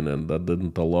was living in that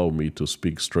didn't allow me to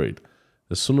speak straight.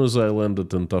 As soon as I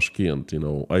landed in Tashkent,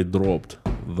 I dropped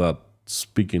that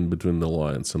speaking between the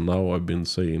lines, and now I've been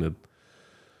saying it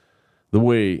the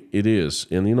way it is.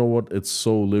 And you know what? It's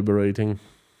so liberating.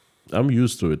 I'm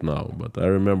used to it now, but I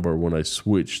remember when I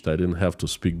switched, I didn't have to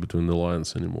speak between the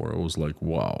lines anymore. I was like,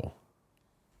 wow.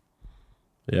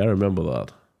 Yeah, I remember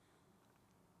that.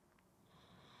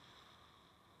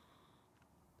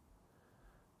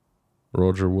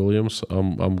 Roger Williams,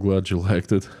 I'm glad you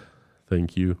liked it.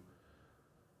 Thank you.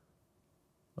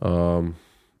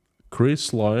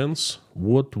 Chris Lyons,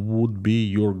 what would be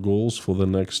your goals for the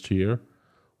next year?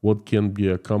 What can be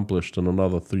accomplished in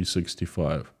another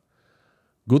 365?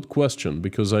 Good question,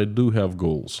 because I do have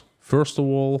goals. First of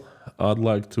all, I'd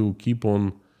like to keep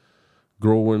on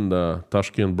growing the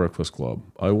Tashkent Breakfast Club.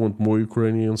 I want more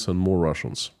Ukrainians and more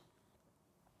Russians.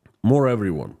 More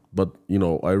everyone. But,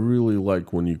 I really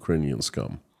like when Ukrainians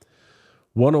come.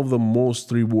 One of the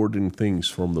most rewarding things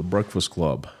from the Breakfast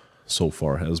Club so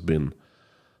far has been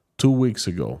 2 weeks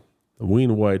ago. We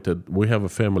have a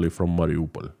family from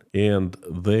Mariupol, and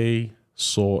they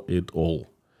saw it all.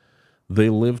 They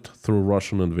lived through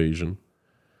Russian invasion.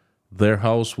 Their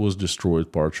house was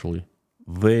destroyed partially.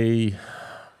 They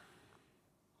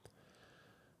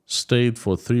stayed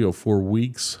for 3 or 4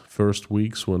 weeks, first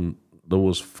weeks when there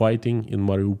was fighting in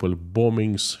Mariupol,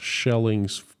 bombings,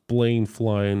 shellings, planes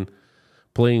flying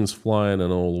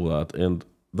and all of that. And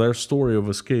their story of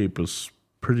escape is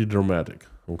pretty dramatic,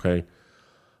 okay?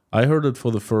 I heard it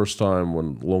for the first time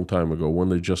long time ago, when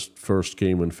they just first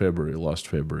came in last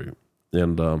February.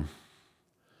 And I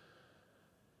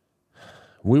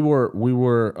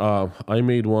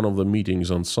made one of the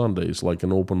meetings on Sundays, like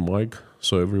an open mic,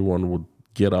 so everyone would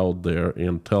get out there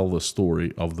and tell the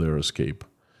story of their escape.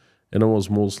 And it was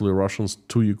mostly Russians,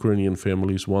 2 Ukrainian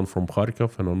families, one from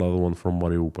Kharkov and another one from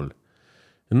Mariupol.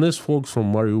 And these folks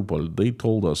from Mariupol, they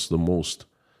told us the most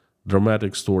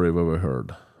dramatic story I've ever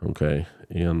heard, okay?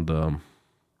 And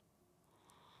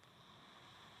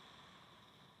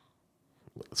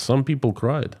some people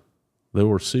cried. They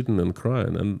were sitting and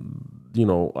crying. And,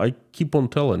 I keep on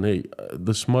telling, hey,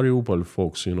 this Mariupol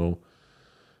folks,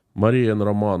 Maria and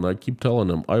Roman, I keep telling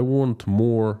them, I want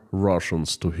more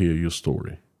Russians to hear your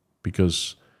story,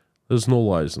 because there's no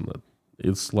lies in it.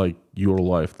 It's like your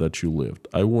life that you lived.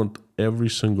 I want every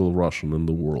single Russian in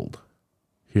the world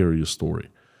hear your story.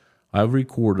 I've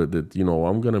recorded it,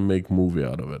 I'm going to make a movie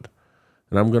out of it,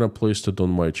 and I'm going to place it on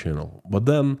my channel. But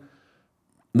then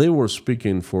they were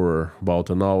speaking for about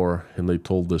an hour, and they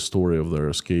told the story of their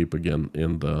escape again.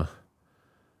 And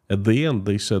at the end,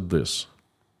 they said this.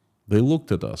 They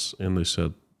looked at us and they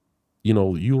said,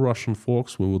 you Russian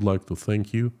folks, we would like to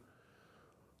thank you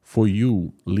for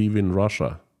you leaving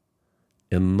Russia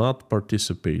and not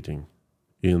participating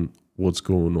in what's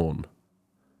going on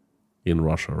in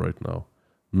Russia right now.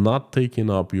 Not taking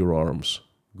up your arms,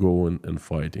 going and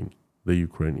fighting the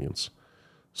Ukrainians.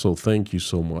 So thank you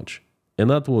so much. And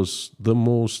that was the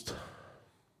most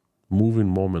moving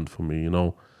moment for me,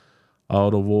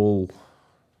 out of all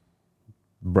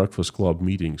Breakfast Club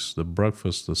meetings, the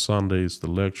breakfast, the Sundays, the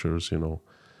lectures,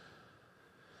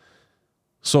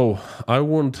 So I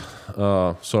want,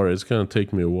 sorry, it's going to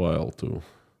take me a while to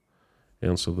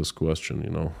answer this question,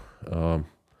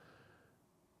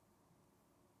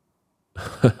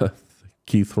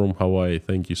 Keith from Hawaii,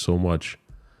 thank you so much.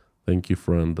 Thank you,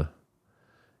 friend.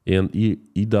 And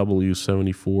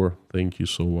EW74, thank you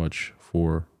so much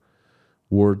for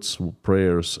words,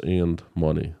 prayers, and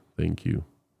money. Thank you.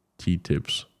 Tea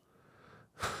tips.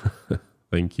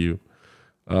 Thank you.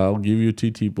 I'll give you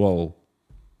tea tip. Well,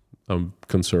 I'm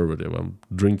conservative. I'm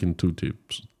drinking 2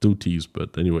 teas,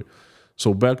 but anyway.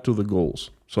 So back to the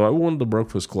goals. So I want the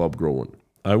Breakfast Club growing.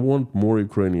 I want more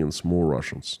Ukrainians, more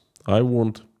Russians. I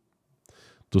want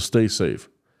to stay safe.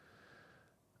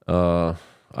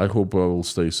 I hope I will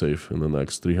stay safe in the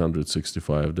next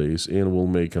 365 days, and we'll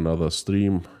make another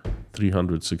stream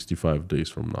 365 days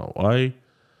from now. I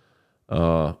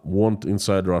want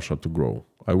Inside Russia to grow.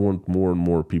 I want more and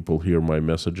more people hear my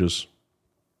messages.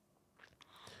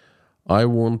 I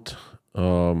want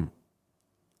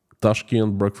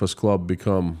Tashkent Breakfast Club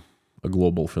become a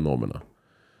global phenomena,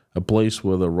 a place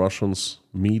where the Russians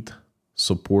meet,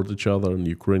 support each other, and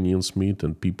Ukrainians meet,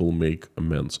 and people make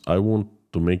amends. I want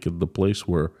to make it the place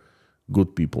where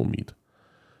good people meet.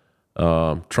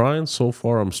 Trying, so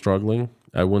far I'm struggling.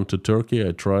 I went to Turkey,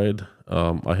 I tried.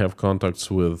 I have contacts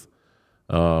with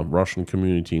Russian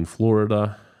community in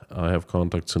Florida. I have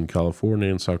contacts in California,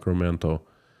 in Sacramento.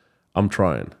 I'm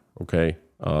trying, okay?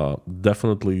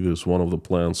 Definitely this one of the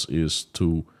plans is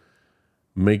to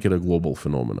make it a global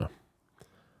phenomena.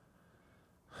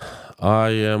 I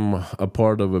am a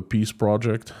part of a peace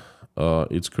project.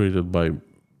 It's created by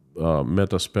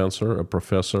Meta Spencer, a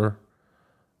professor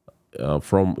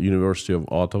from University of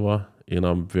Ottawa, and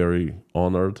I'm very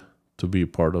honored to be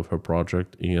part of her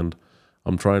project, and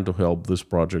I'm trying to help this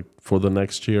project for the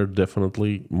next year.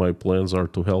 Definitely, my plans are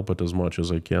to help it as much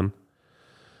as I can.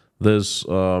 There's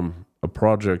a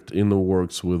project in the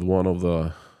works with one of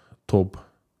the top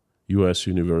U.S.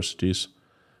 universities,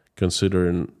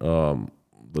 considering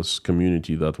this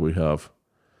community that we have.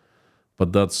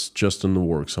 But that's just in the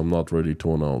works. I'm not ready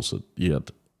to announce it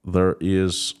yet. There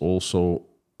is also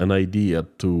an idea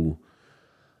to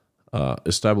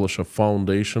establish a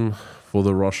foundation for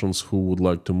the Russians who would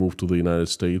like to move to the United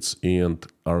States and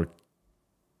are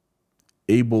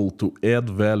able to add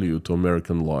value to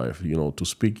American life, to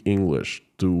speak English,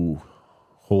 to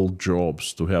hold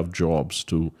jobs, to have jobs,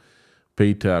 to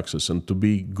pay taxes, and to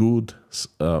be good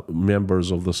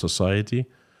members of the society.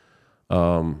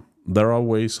 There are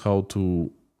ways how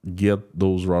to get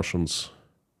those Russians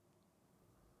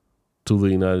to the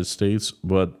United States,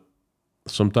 but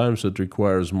sometimes it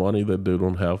requires money that they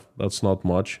don't have. That's not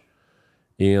much.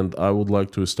 And I would like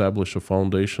to establish a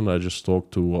foundation. I just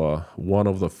talked to one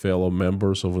of the fellow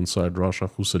members of Inside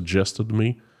Russia who suggested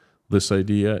me this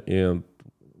idea, and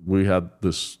we had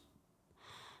this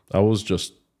I was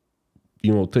just,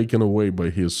 taken away by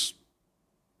his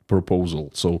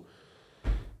proposal. So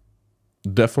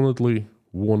definitely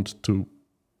want to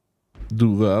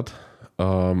do that.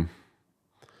 And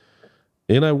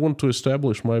I want to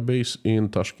establish my base in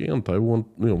Tashkent. I want,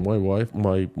 my wife,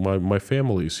 my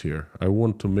family is here. I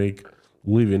want to make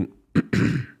living,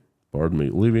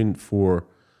 living for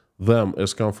them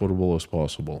as comfortable as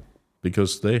possible,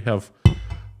 because they have,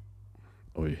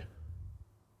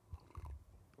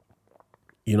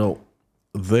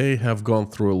 they have gone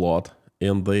through a lot,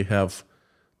 and they have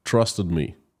trusted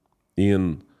me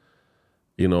in,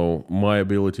 my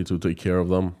ability to take care of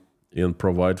them and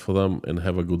provide for them and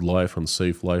have a good life and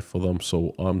safe life for them.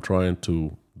 So I'm trying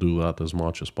to do that as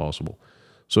much as possible.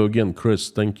 So again, Chris,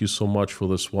 thank you so much for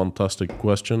this fantastic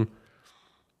question.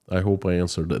 I hope I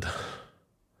answered it.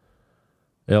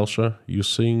 Elsha, you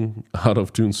sing out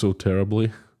of tune so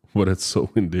terribly, but it's so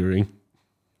endearing.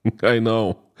 I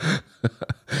know.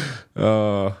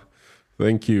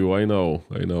 Thank you. I know.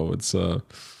 It's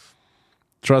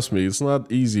trust me, it's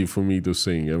not easy for me to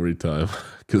sing every time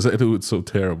because I do it so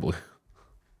terribly.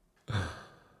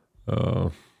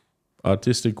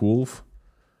 Artistic Wolf,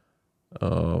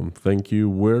 thank you.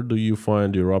 Where do you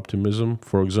find your optimism?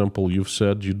 For example, you've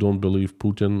said you don't believe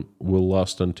Putin will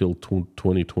last until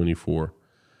 2024.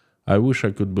 I wish I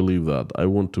could believe that. I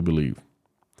want to believe.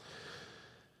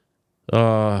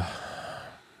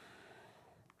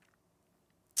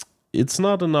 It's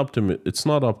not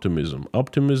optimism.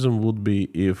 Optimism would be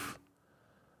if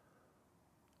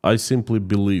I simply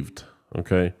believed,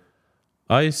 okay?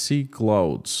 I see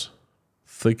clouds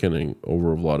thickening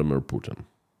over Vladimir Putin.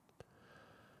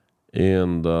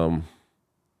 And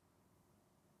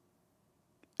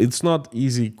it's not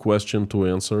easy question to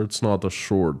answer. It's not a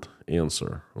short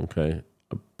answer, okay?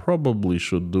 I probably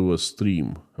should do a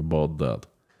stream about that.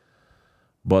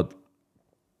 But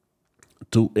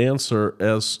to answer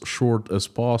as short as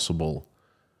possible,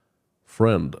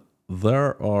 friend,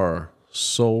 there are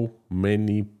so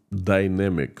many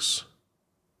dynamics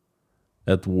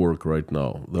at work right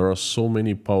now. There are so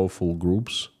many powerful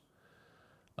groups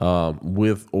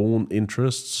with own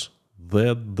interests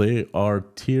that they are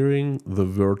tearing the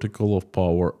vertical of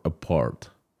power apart.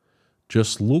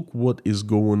 Just look what is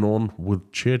going on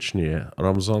with Chechnya,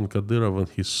 Ramzan Kadyrov and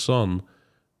his son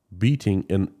beating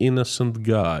an innocent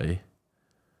guy,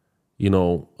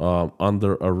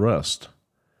 under arrest.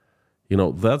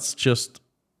 That's just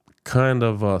kind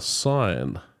of a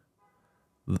sign.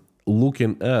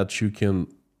 Looking at, you can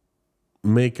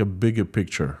make a bigger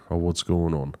picture of what's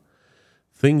going on.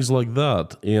 Things like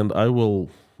that, and I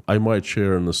might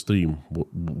share in the stream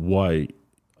why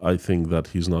I think that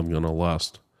he's not going to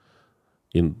last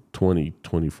in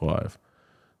 2025.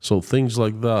 So things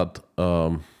like that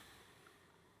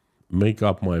make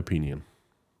up my opinion.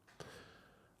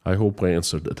 I hope I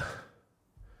answered it.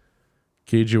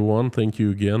 KG1, thank you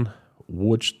again.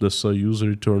 Watched the Soyuz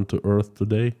return to Earth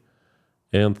today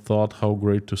and thought how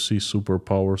great to see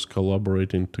superpowers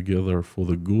collaborating together for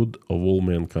the good of all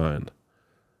mankind.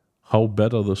 How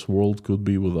better this world could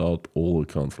be without all the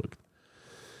conflict.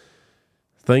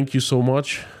 Thank you so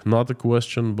much. Not a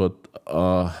question, but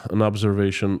an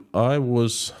observation. I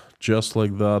was just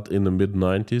like that in the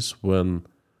mid-90s when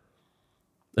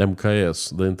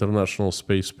MKS, the International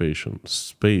Space Station,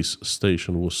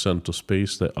 was sent to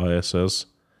space, the ISS.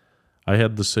 I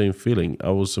had the same feeling.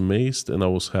 I was amazed and I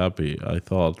was happy. I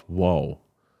thought, wow,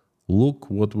 look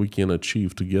what we can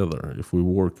achieve together if we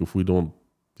work, if we don't,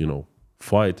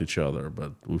 fight each other,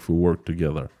 but if we work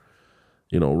together.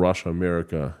 Russia,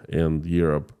 America, and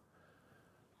Europe.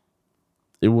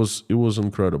 It was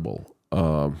incredible.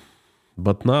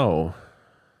 But now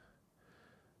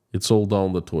it's all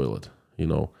down the toilet,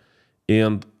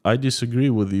 And I disagree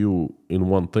with you in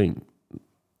one thing.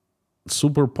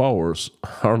 Superpowers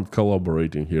aren't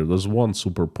collaborating here. There's one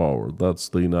superpower. That's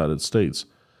the United States.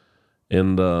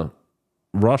 And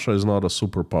Russia is not a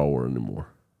superpower anymore.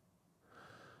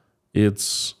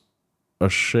 It's a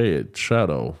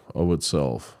shadow of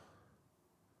itself.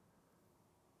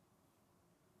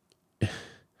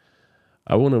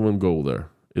 I won't even go there.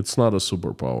 It's not a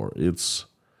superpower. It's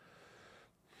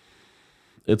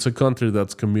a country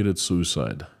that's committed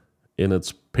suicide, and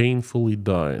it's painfully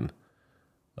dying.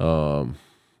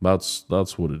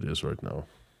 That's what it is right now.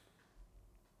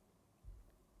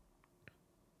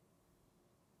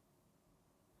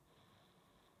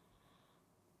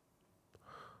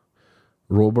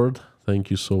 Robert, thank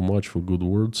you so much for good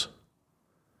words.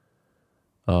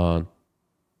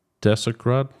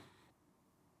 Tesseract.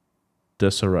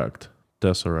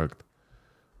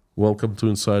 Welcome to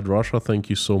Inside Russia. Thank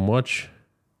you so much.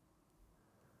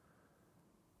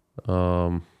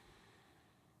 Um,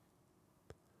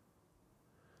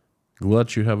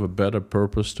 glad you have a better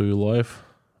purpose to your life.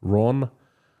 Ron,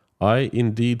 I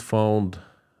indeed found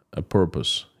a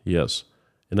purpose, yes.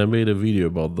 And I made a video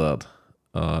about that.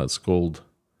 It's called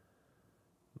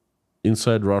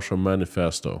Inside Russia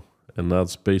Manifesto. And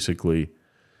that's basically,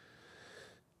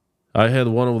 I had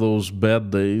one of those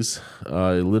bad days.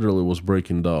 I literally was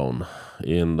breaking down.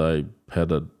 And I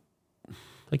had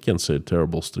I can't say a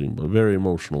terrible stream, but a very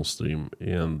emotional stream.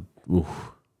 And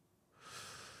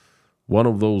one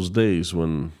of those days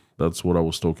when, that's what I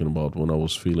was talking about, when I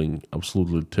was feeling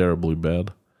absolutely terribly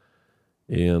bad.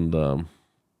 And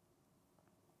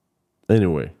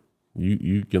anyway,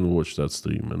 you can watch that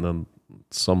stream. And then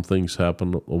some things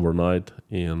happened overnight,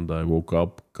 and I woke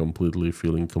up completely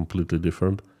feeling completely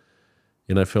different.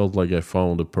 And I felt like I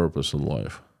found a purpose in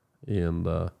life. And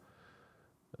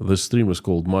the stream is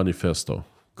called Manifesto.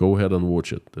 Go ahead and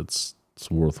watch it. It's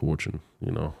worth watching,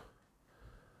 you know.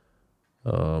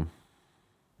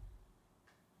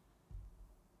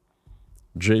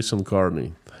 Jason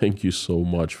Carney, thank you so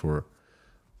much for,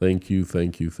 thank you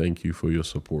for your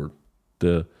support.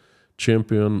 The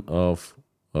champion of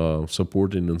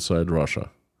supporting Inside Russia.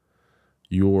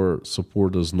 Your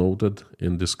support is noted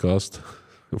and discussed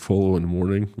the following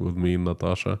morning with me and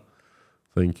Natasha.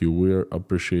 Thank you. We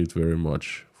appreciate very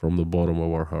much from the bottom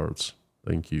of our hearts.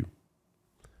 Thank you.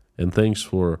 And thanks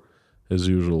for, as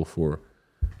usual, for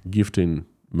gifting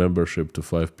membership to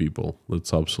 5 people.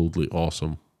 That's absolutely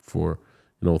awesome. For,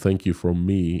 you know, thank you from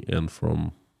me and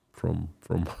from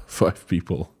 5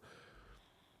 people.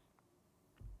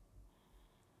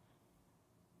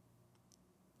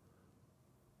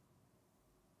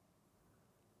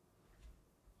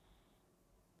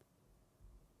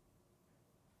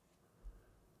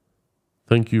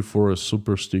 Thank you for a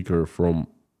super sticker from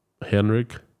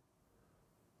Henrik.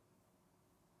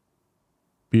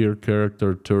 Peer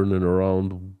character turning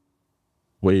around,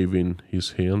 waving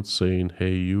his hand, saying,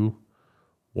 "Hey you,"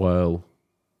 while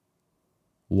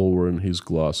lowering his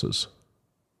glasses.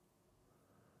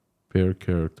 Peer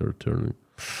character turning.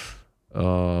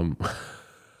 I'm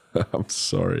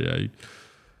sorry,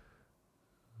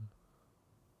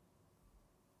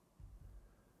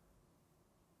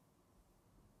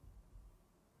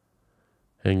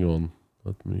 hang on,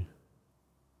 let me.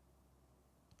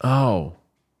 Oh.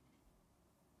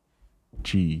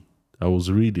 Gee, I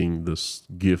was reading this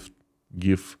GIF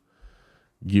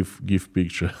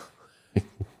picture.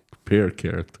 Peer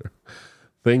character.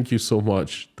 Thank you so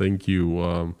much. Thank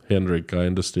you, Henrik. I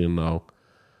understand now.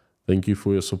 Thank you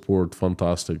for your support.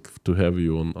 Fantastic to have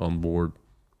you on board.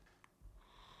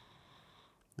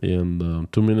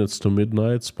 And 2 minutes to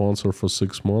midnight, sponsor for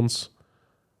 6 months.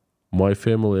 My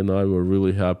family and I were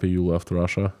really happy you left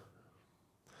Russia.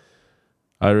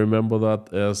 I remember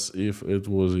that as if it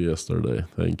was yesterday.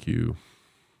 Thank you.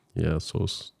 Yeah, so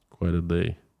it's quite a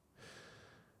day.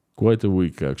 Quite a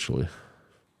week, actually.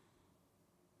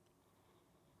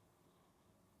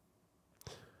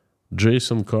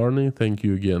 Jason Carney, thank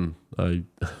you again. I'm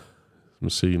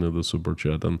seeing in the super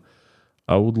chat. And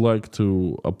I would like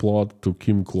to applaud to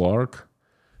Kim Clark.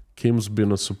 Kim's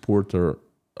been a supporter,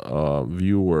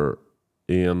 viewer,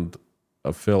 and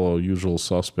a fellow usual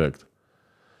suspect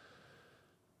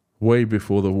way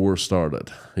before the war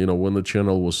started. You know, when the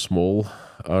channel was small,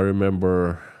 I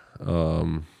remember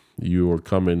you were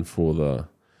coming for the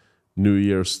New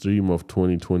Year stream of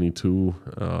 2022.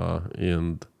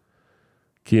 And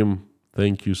Kim,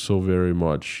 thank you so very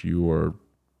much. You are,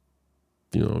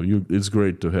 you know, it's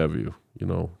great to have you, you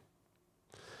know.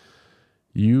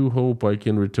 You hope I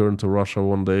can return to Russia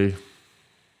one day.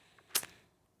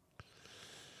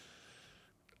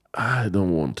 I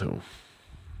don't want to.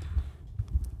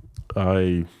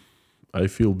 I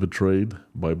feel betrayed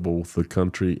by both the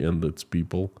country and its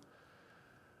people.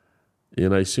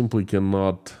 And I simply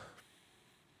cannot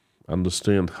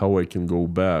understand how I can go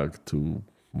back to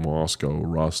Moscow or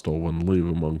Rostov and live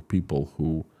among people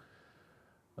who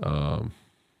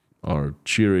are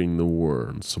cheering the war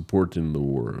and supporting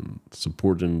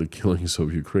the killings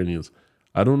of Ukrainians.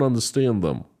 I don't understand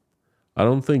them. I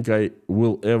don't think I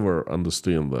will ever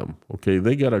understand them. Okay,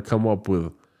 they gotta come up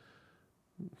with,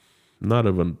 not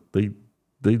even, they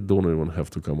don't even have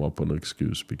to come up with an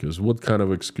excuse, because what kind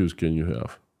of excuse can you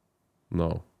have?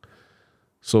 No.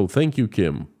 So thank you,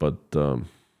 Kim, but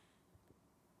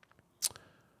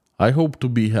I hope to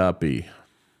be happy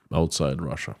outside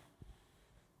Russia.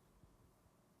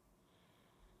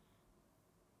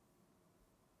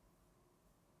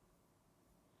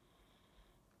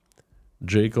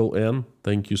 Jacob N,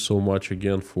 thank you so much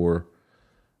again for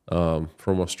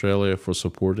from Australia for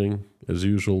supporting. As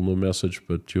usual, no message,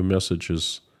 but your message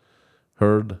is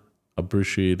heard,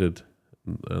 appreciated,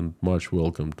 and much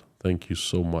welcomed. Thank you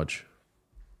so much.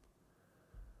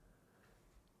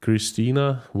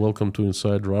 Christina, welcome to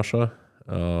Inside Russia.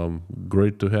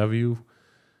 Great to have you.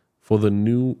 For the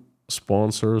new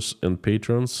sponsors and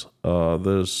patrons,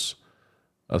 there's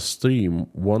a stream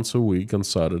once a week on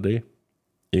Saturday,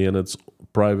 and it's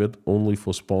private only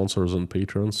for sponsors and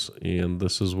patrons. And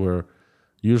this is where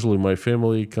usually my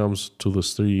family comes to the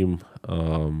stream.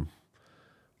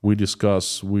 We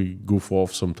discuss, we goof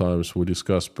off sometimes, we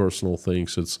discuss personal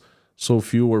things. It's so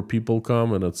fewer people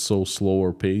come and it's so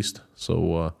slower paced.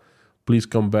 So please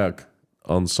come back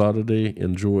on Saturday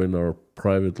and join our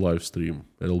private live stream.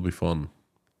 It'll be fun.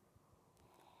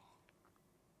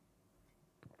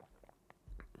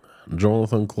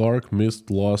 Jonathan Clark missed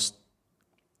last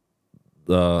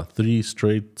 3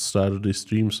 straight Saturday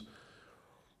streams.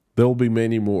 There'll be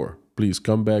many more. Please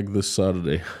come back this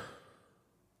Saturday.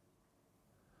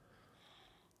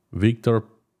 Victor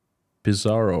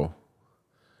Pizarro,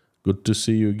 good to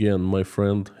see you again, my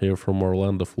friend, here from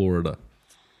Orlando, Florida.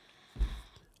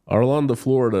 Orlando,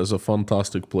 Florida is a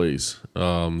fantastic place.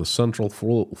 The Central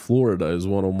Florida is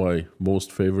one of my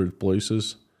most favorite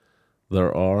places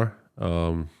there are.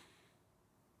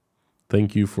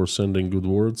 Thank you for sending good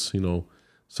words,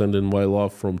 sending my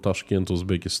love from Tashkent,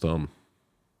 Uzbekistan.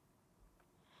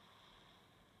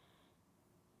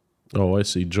 Oh, I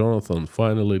see. Jonathan,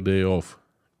 finally day off.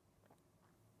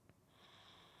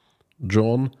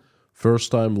 John,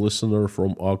 first-time listener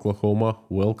from Oklahoma,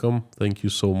 welcome. Thank you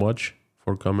so much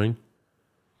for coming.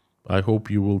 I hope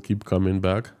you will keep coming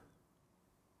back.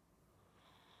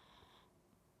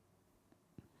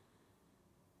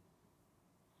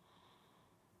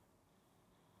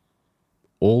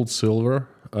 Old Silver,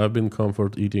 I've been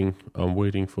comfort eating. I'm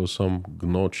waiting for some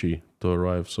gnocchi to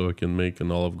arrive so I can make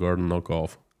an Olive Garden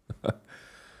knockoff.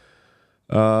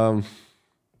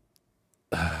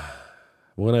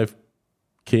 When I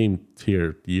came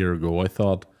here a year ago, I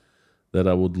thought that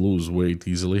I would lose weight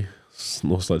easily.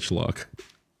 No such luck.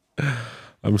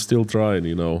 I'm still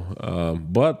trying,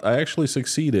 but I actually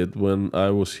succeeded when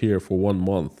I was here for 1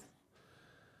 month.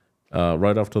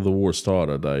 Right after the war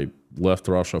started, I left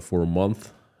Russia for a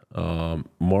month.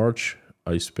 March,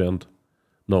 I spent...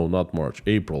 No, not March.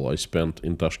 April, I spent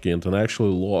in Tashkent and I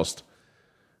actually lost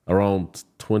around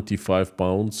 25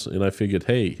 pounds. And I figured,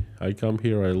 hey, I come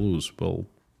here, I lose. Well,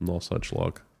 no such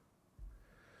luck.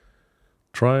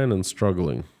 Trying and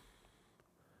struggling.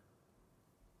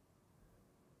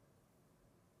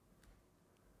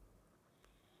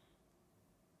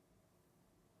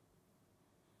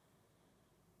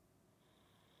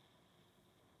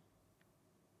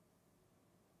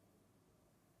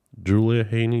 Julia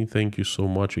Haney, thank you so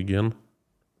much again.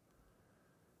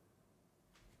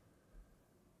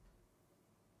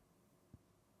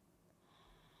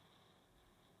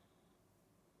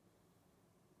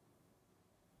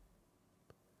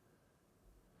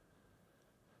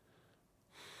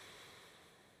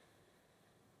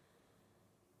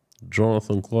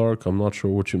 Jonathan Clark, I'm not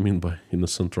sure what you mean by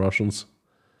innocent Russians.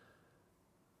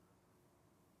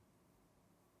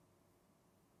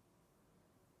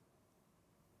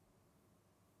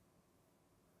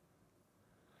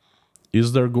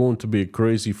 Is there going to be a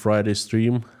crazy Friday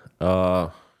stream?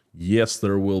 Yes,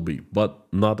 there will be, but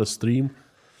not a stream.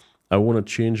 I want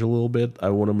to change a little bit.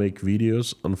 I want to make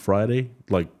videos on Friday,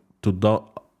 like to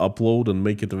upload and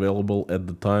make it available at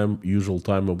the usual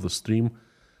time of the stream.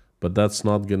 But that's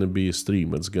not going to be a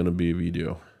stream. It's going to be a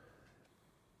video.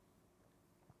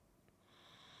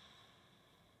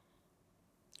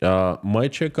 My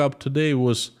checkup today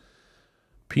was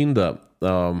Pinda.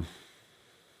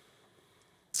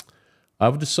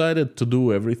 I've decided to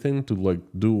do everything, to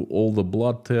do all the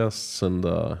blood tests and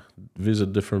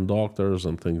visit different doctors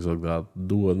and things like that,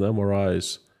 do an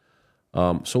MRIs.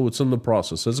 So it's in the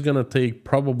process. It's going to take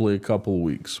probably a couple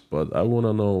weeks, but I want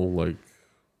to know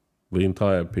the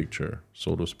entire picture,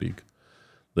 so to speak,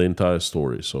 the entire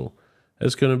story. So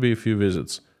it's going to be a few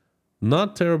visits.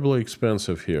 Not terribly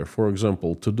expensive here. For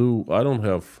example, I don't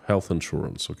have health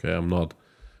insurance, okay? I'm not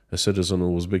a citizen of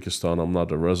Uzbekistan. I'm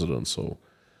not a resident, so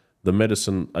the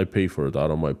medicine, I pay for it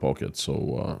out of my pocket.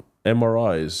 So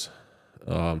MRIs,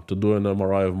 to do an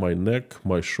MRI of my neck,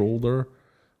 my shoulder,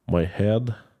 my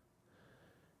head,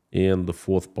 and the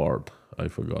fourth part, I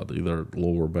forgot, either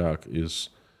lower back, is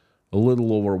a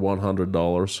little over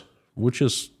 $100, which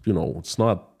is, it's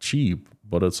not cheap,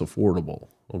 but it's affordable,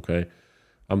 okay?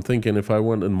 I'm thinking if I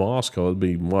went in Moscow, it'd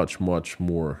be much, much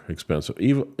more expensive.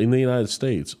 Even in the United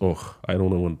States, I don't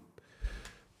know,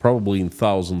 probably in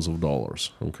thousands of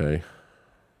dollars, okay?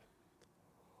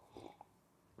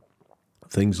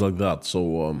 things like that. So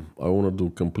I want to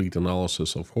do complete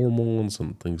analysis of hormones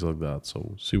and things like that.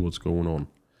 So see what's going on.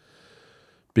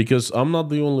 Because I'm not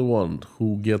the only one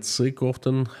who gets sick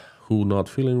often, who not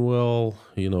feeling well,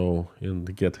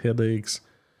 and get headaches.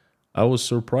 I was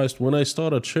surprised when I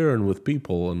started sharing with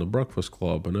people in the breakfast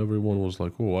club, and everyone was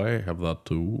like, "Oh, I have that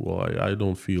too. Oh, I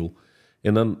don't feel,"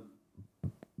 and then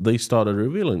they started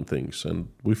revealing things, and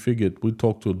we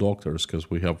talked to doctors because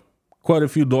we have quite a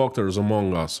few doctors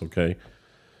among us. Okay,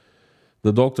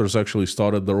 the doctors actually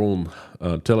started their own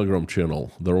Telegram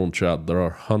channel, their own chat. There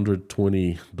are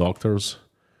 120 doctors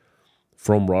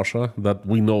from Russia that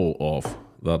we know of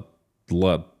that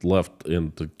left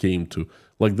and came to,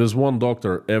 like, there's one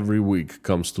doctor every week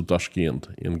comes to Tashkent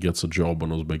and gets a job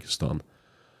in Uzbekistan,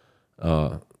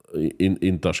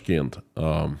 in Tashkent.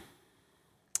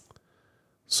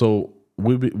 So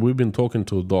we've been talking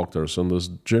to doctors, and this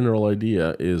general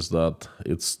idea is that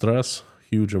it's stress,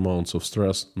 huge amounts of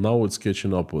stress. Now it's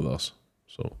catching up with us.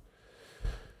 So,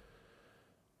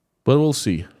 but we'll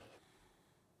see.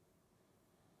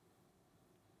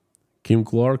 Kim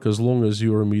Clark, as long as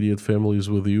your immediate family is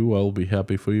with you, I'll be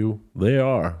happy for you. They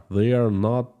are. They are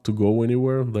not to go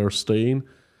anywhere. They're staying.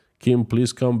 Kim,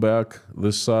 please come back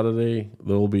this Saturday.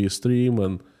 There will be a stream,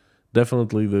 and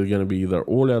definitely they're going to be either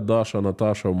Oля, Dasha,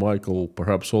 Natasha, Michael,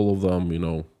 perhaps all of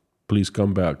them, Please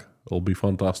come back. It'll be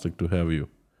fantastic to have you.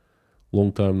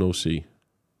 Long time no see.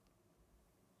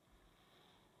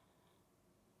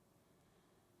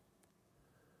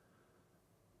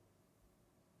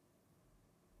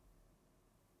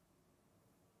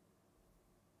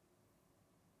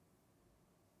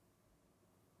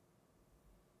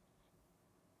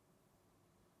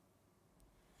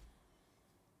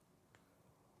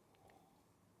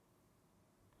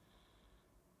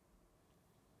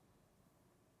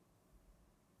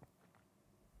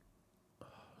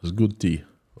 It's good tea.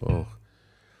 Oh.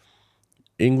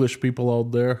 English people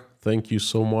out there, thank you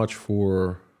so much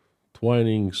for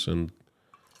Twinings and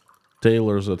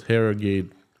Taylor's at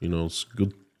Harrogate. It's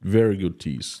good, very good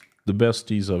teas. The best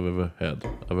teas I've ever had,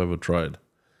 I've ever tried,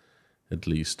 at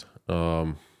least.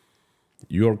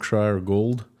 Yorkshire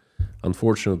Gold.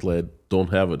 Unfortunately, I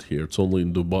don't have it here. It's only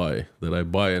in Dubai that I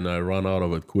buy, and I run out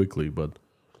of it quickly. But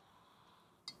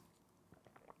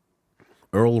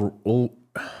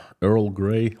Earl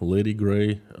Grey, Lady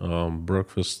Grey,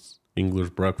 breakfast,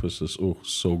 English breakfast is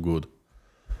so good.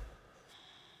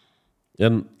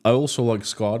 And I also like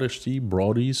Scottish tea,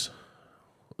 Broadies.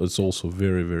 It's also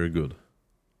very, very good.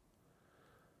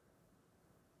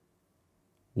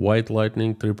 White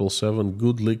Lightning 777,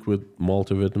 good liquid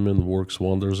multivitamin, works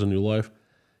wonders in your life.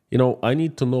 I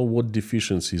need to know what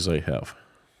deficiencies I have.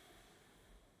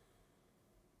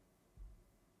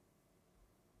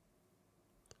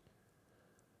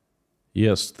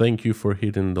 Yes, thank you for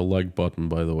hitting the like button,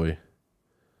 by the way.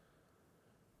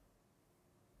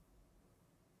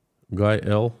 Guy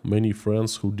L, many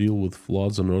friends who deal with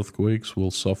floods and earthquakes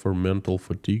will suffer mental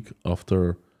fatigue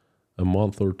after a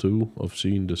month or two of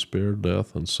seeing despair,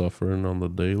 death, and suffering on the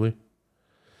daily.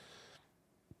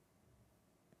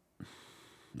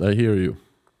 I hear you.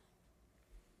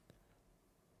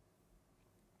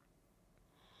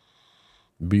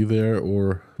 Be there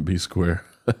or be square.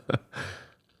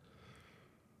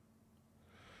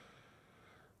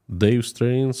 Dave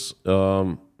Strains,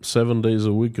 7 days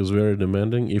a week is very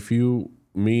demanding. If you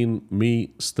mean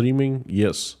me streaming,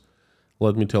 yes.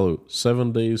 Let me tell you,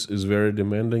 7 days is very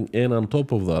demanding. And on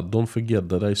top of that, don't forget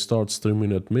that I start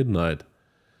streaming at midnight.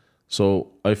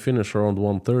 So I finish around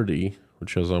 1:30,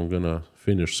 which is I'm going to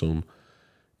finish soon.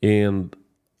 And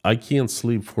I can't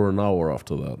sleep for an hour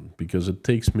after that because it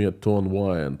takes me to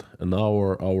unwind an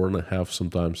hour, hour and a half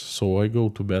sometimes. So I go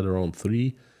to bed around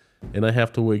 3 and I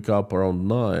have to wake up around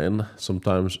 9,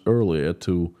 sometimes earlier,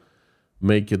 to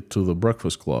make it to the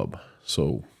breakfast club.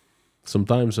 So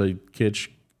sometimes I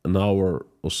catch an hour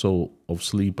or so of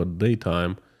sleep at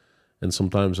daytime and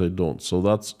sometimes I don't.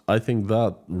 So I think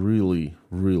that really,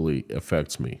 really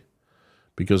affects me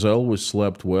because I always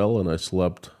slept well and I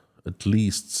slept at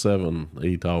least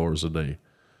 7-8 hours a day.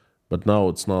 But now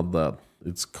it's not that.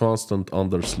 It's constant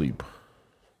undersleep.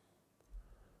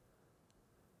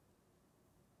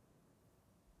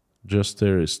 Just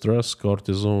there is stress,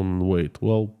 cortisone, weight.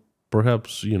 Well,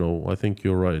 perhaps, I think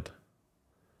you're right.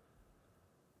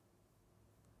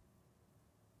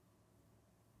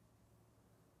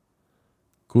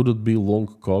 Could it be long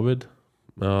COVID?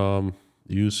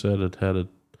 You said it had it.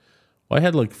 I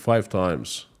had like 5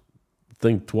 times. I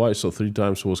think twice or 3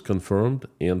 times was confirmed,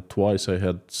 and twice I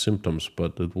had symptoms,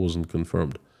 but it wasn't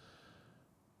confirmed.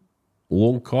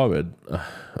 Long COVID?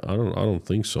 I don't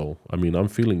think so. I mean, I'm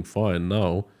feeling fine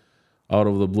now. out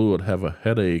of the blue I'd have a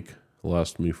headache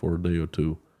last me for a day or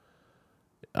two.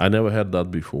 I never had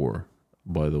that before,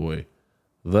 by the way.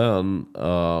 Then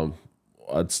my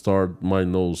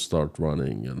nose start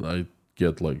running, and I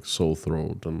get like sore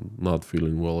throat and not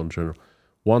feeling well in general.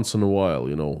 Once in a while,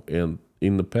 and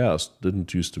in the past,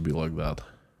 didn't used to be like that.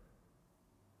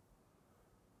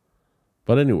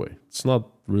 But anyway, it's not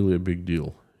really a big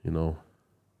deal,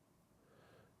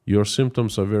 Your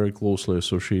symptoms are very closely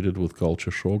associated with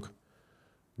culture shock.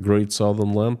 Great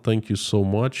Southern Land, thank you so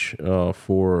much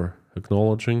for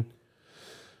acknowledging.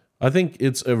 I think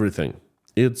it's everything.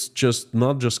 It's just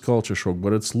not just culture shock,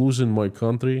 but it's losing my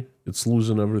country. It's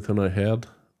losing everything I had,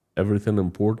 everything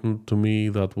important to me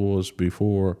that was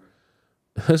before.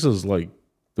 This is like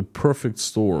the perfect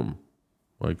storm,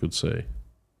 I could say.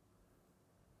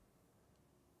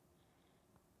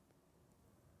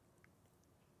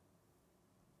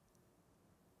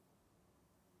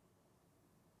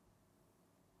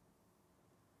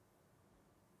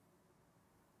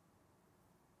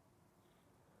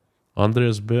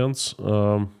 Andreas Benz,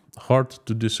 hard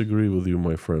to disagree with you,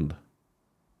 my friend.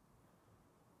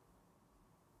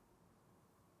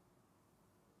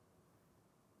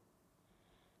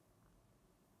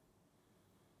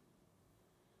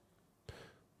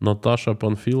 Natasha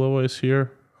Panfilova is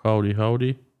here. Howdy,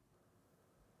 howdy.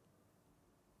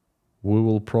 We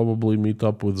will probably meet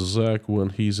up with Zach when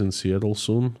he's in Seattle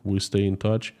soon. We stay in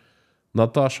touch.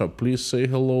 Natasha, please say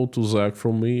hello to Zach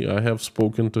from me. I have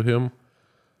spoken to him.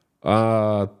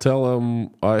 Tell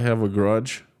him I have a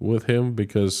grudge with him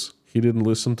because he didn't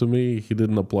listen to me. He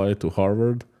didn't apply to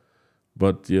Harvard.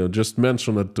 But just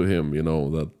mention it to him,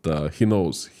 that he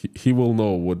knows. He will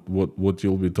know what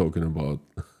you'll be talking about.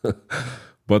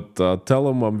 But tell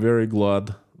him I'm very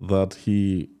glad that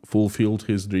he fulfilled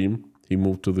his dream. He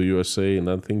moved to the USA, and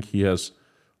I think he has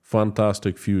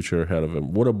fantastic future ahead of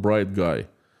him. What a bright guy.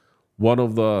 One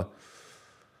of the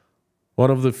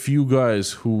few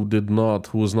guys who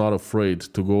was not afraid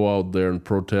to go out there and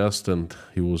protest, and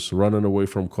he was running away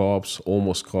from cops,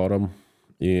 almost caught him,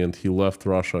 and he left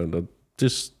Russia. And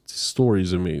this story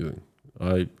is amazing.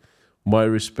 My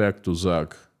respect to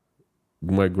Zach,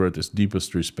 my greatest,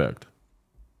 deepest respect.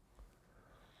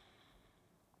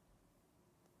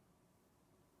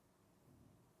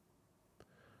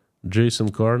 Jason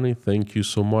Carney, thank you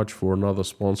so much for another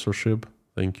sponsorship.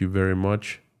 Thank you very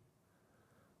much.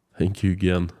 Thank you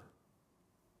again.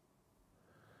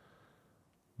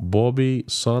 Bobby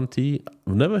Santi.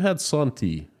 I've never had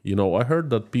Santi. I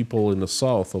heard that people in the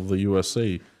south of the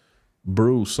USA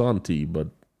brew Santi, but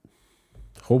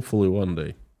hopefully one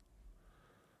day.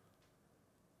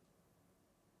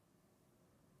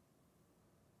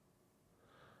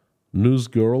 News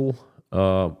girl.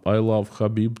 I love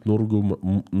Habib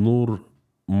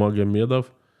Nurmagomedov.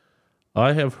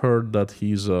 I have heard that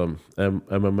he's a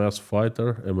MMA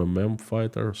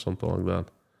fighter, something like that.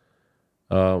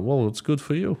 Well, it's good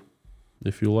for you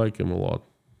if you like him a lot.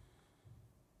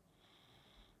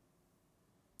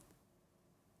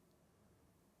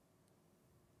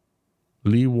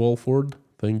 Lee Walford,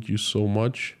 thank you so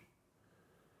much.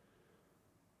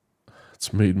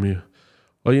 It's made me...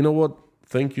 Oh, you know what?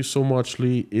 Thank you so much,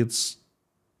 Lee. It's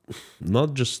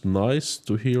not just nice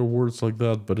to hear words like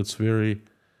that, but it's very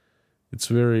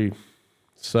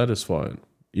satisfying.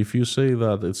 If you say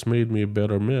that it's made me a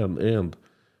better man, and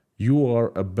you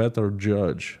are a better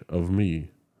judge of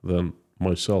me than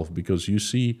myself, because you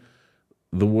see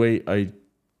the way I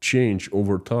change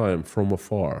over time from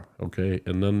afar, okay?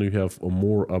 And then you have a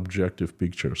more objective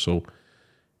picture. So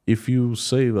if you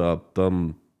say that,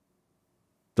 then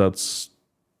that's...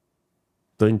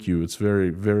 Thank you. It's very,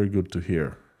 very good to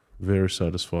hear. Very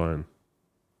satisfying.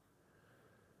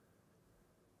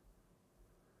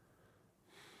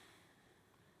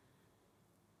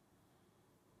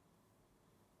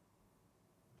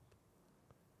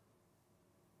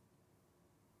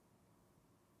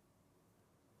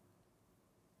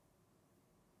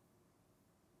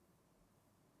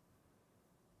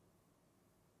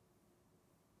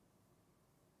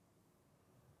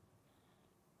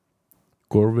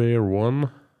 Corvair 1,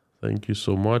 thank you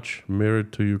so much.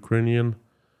 Married to Ukrainian.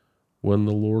 When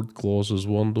the Lord closes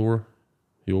one door,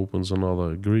 he opens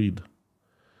another. Agreed.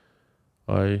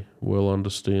 I well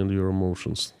understand your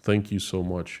emotions. Thank you so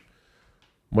much.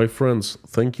 My friends,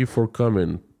 thank you for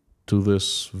coming to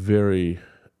this very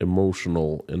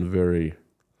emotional and very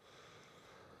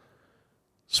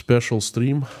special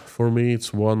stream. For me,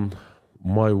 it's my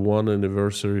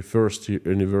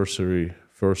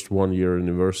first 1 year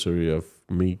anniversary of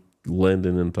me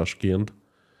landing in Tashkent.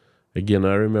 Again,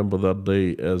 I remember that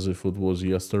day as if it was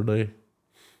yesterday.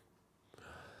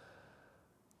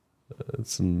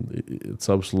 It's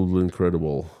absolutely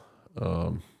incredible.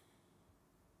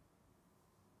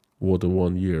 What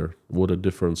a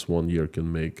difference 1 year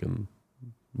can make in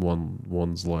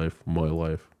one's life, my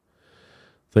life.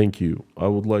 Thank you. I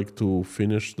would like to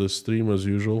finish the stream as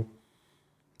usual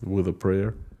with a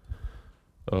prayer.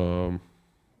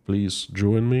 Please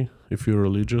join me if you're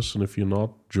religious, and if you're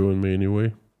not, join me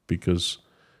anyway, because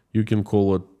you can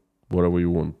call it whatever you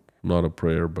want. Not a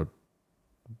prayer, but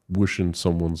wishing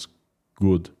someone's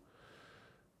good,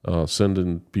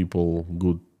 sending people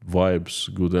good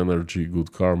vibes, good energy,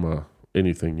 good karma,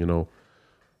 anything,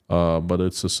 but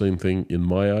it's the same thing in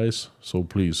my eyes, so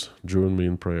please join me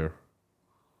in prayer.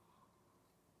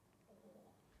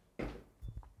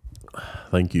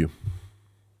 Thank you.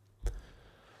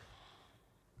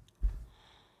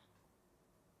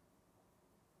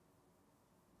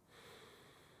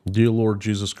 Dear Lord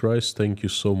Jesus Christ, thank you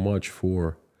so much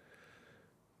for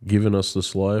giving us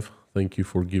this life. Thank you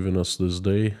for giving us this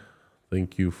day.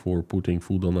 Thank you for putting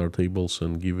food on our tables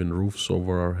and giving roofs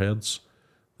over our heads.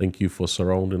 Thank you for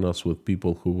surrounding us with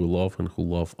people who we love and who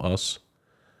love us.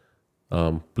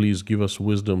 Please give us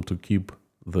wisdom to keep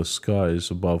the skies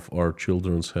above our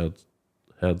children's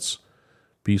heads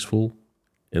peaceful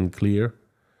and clear.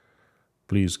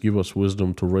 Please give us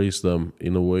wisdom to raise them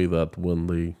in a way that when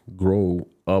they grow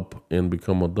up and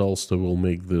become adults, they will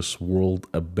make this world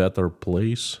a better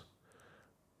place.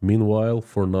 Meanwhile,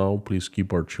 for now, please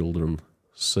keep our children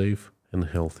safe and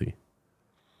healthy.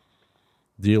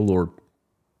 Dear Lord,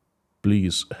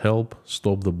 please help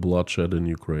stop the bloodshed in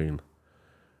Ukraine.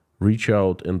 Reach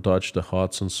out and touch the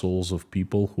hearts and souls of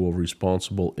people who are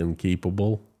responsible and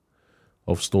capable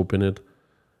of stopping it.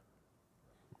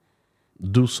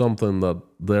 Do something that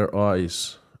their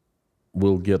eyes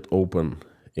will get open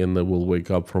and they will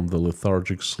wake up from the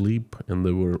lethargic sleep, and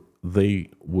they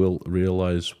will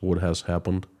realize what has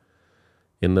happened,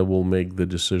 and they will make the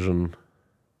decision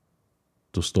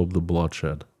to stop the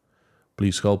bloodshed.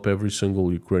 Please help every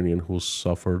single Ukrainian who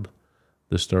suffered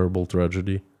this terrible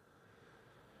tragedy.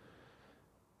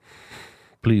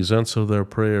 Please answer their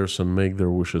prayers and make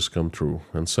their wishes come true,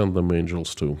 and send them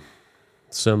angels too.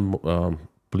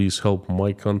 Please help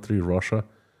my country, Russia,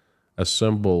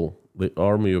 assemble the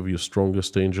army of your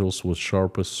strongest angels with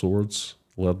sharpest swords,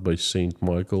 led by Saint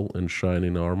Michael in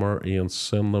shining armor, and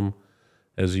send them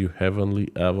as your heavenly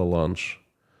avalanche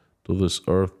to this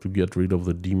earth to get rid of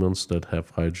the demons that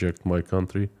have hijacked my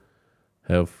country.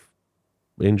 Have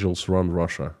angels run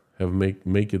Russia.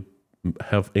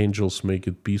 Have angels make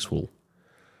it peaceful,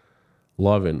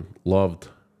 loving, loved,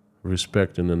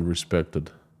 respecting, and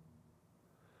respected.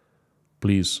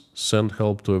 Please send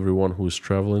help to everyone who is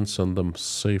traveling, send them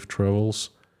safe travels,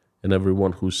 and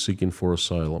everyone who is seeking for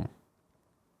asylum.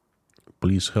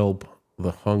 Please help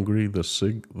the hungry, the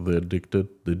sick, the addicted,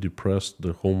 the depressed,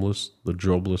 the homeless, the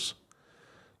jobless,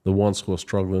 the ones who are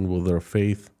struggling with their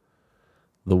faith,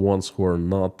 the ones who are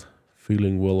not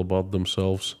feeling well about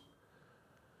themselves,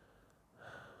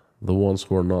 the ones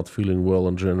who are not feeling well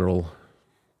in general.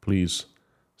 Please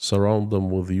surround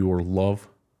them with your love,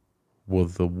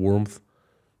 with the warmth.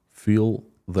 Fill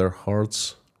their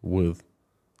hearts with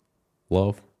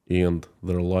love and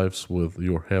their lives with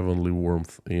your heavenly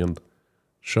warmth, and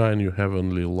shine your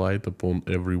heavenly light upon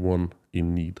everyone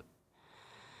in need.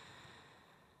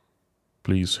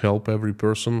 Please help every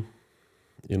person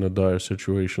in a dire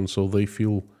situation so they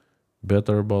feel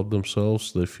better about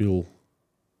themselves, they feel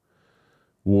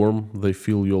warm, they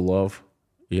feel your love,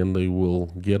 and they will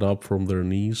get up from their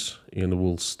knees and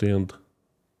will stand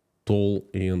tall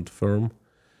and firm,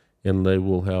 and they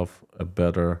will have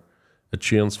a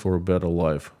chance for a better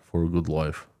life, for a good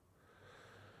life.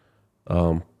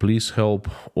 Please help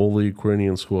all the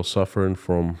Ukrainians who are suffering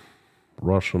from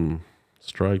Russian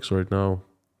strikes right now.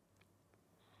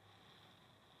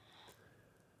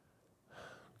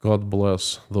 God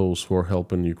bless those who are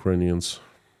helping Ukrainians.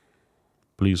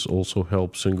 Please also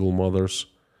help single mothers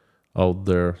out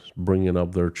there bringing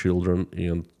up their children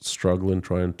and struggling,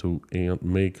 trying to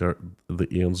make the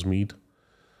ends meet.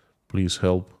 Please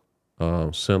help,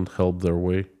 send help their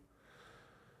way.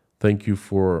 Thank you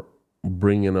for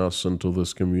bringing us into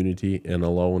this community and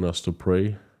allowing us to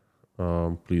pray.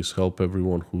 Please help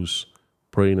everyone who's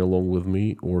praying along with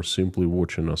me or simply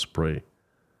watching us pray.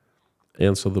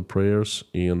 Answer the prayers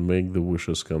and make the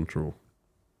wishes come true.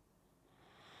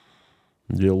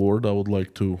 Dear Lord, I would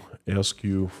like to ask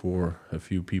you for a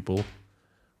few people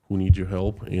who need your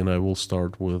help, and I will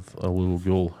start with a little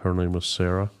girl. Her name is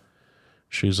Sarah.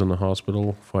 She's in the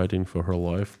hospital fighting for her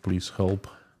life. Please help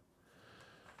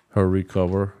her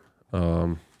recover.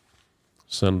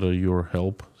 Send her your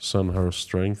help. Send her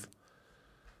strength.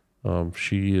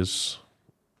 She is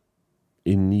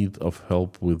in need of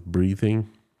help with breathing.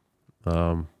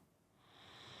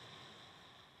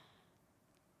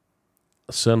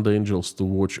 Send angels to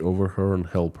watch over her and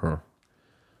help her.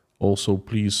 Also,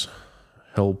 please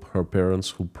help her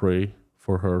parents who pray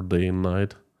for her day and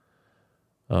night.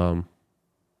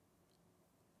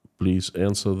 Please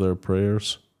answer their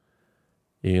prayers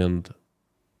and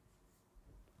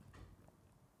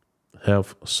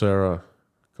have Sarah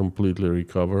completely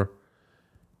recover,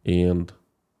 and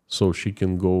so she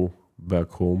can go back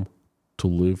home to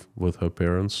live with her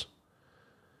parents,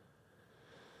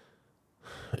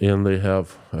 and they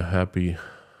have a happy,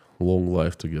 long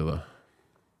life together.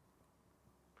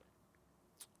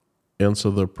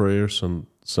 Answer their prayers and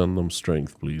send them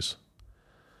strength, please.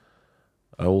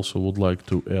 I also would like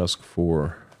to ask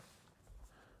for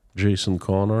Jason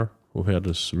Connor, who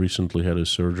recently had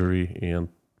his surgery, and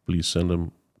please send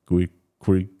him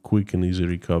quick and easy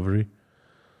recovery.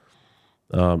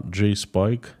 Jay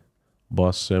Spike,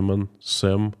 Bas Semen,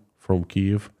 Sam from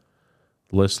Kiev,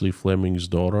 Leslie Fleming's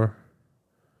daughter,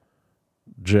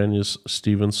 Janice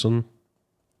Stevenson,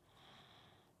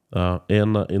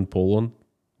 Anna in Poland,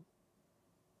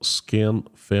 Scan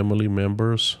family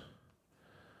members.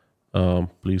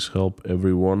 Please help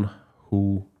everyone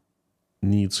who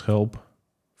needs help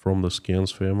from the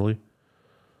Scans family.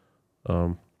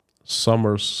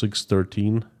 Summers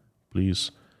 613,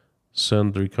 please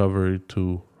send recovery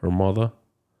to her mother.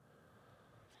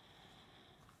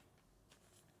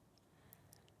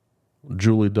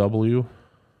 Julie W.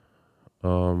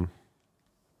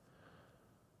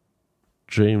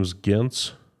 James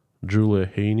Gentz, Julia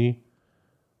Haney,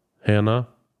 Hannah,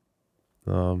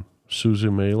 Susie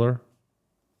Mailer,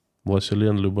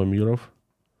 Vasilian Lubomirov,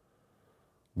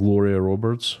 Gloria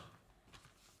Roberts,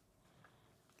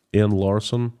 Ann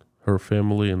Larson, her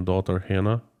family and daughter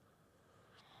Hannah,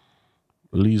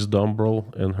 Lise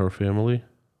Dumbrell and her family,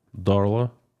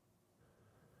 Darla,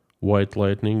 White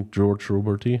Lightning, George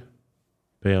Ruberty,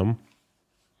 Pam,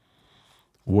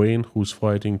 Wayne, who's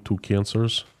fighting 2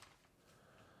 cancers.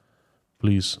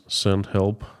 Please send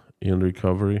help in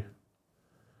recovery.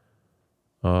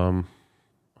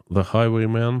 The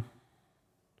Highwayman,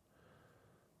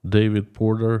 David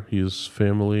Porter, his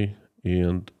family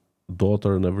and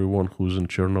daughter, and everyone who's in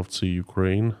Chernovtsi,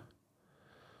 Ukraine.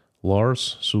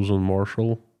 Lars, Susan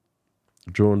Marshall,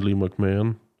 John Lee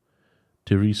McMahon,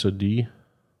 Teresa D.,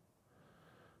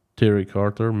 Terry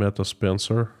Carter, Meta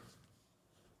Spencer,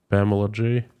 Pamela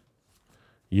J.,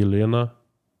 Yelena,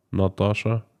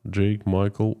 Natasha, Jake,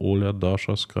 Michael, Oля,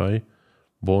 Dasha, Sky,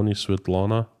 Bonnie,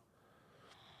 Svetlana,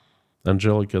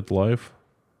 Angelic at Life,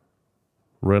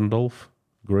 Randolph,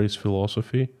 Grace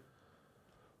Philosophy,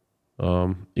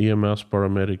 EMS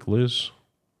Paramedic Liz,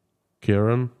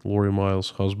 Karen, Lori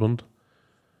Miles' husband,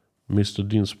 Mr.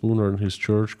 Dean Spooner and his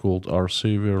church called Our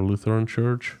Savior Lutheran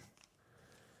Church,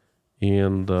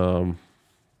 and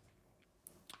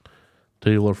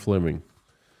Taylor Fleming.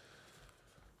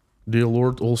 Dear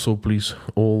Lord, also please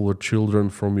all the children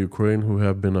from Ukraine who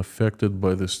have been affected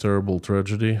by this terrible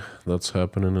tragedy that's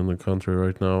happening in the country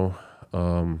right now,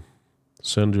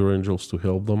 send your angels to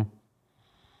help them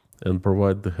and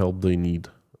provide the help they need.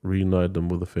 Reunite them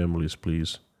with the families,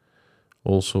 please.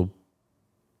 Also,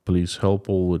 please help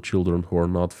all the children who are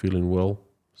not feeling well,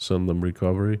 send them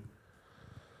recovery,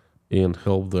 and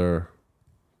help their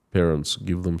parents,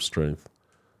 give them strength.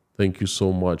 Thank you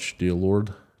so much, dear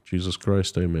Lord Jesus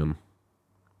Christ, amen.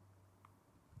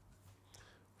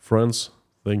 Friends,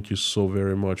 thank you so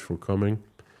very much for coming.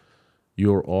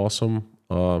 You're awesome.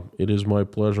 It is my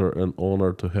pleasure and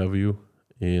honor to have you.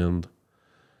 And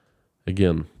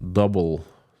again, double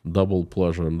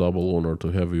pleasure and double honor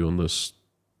to have you on this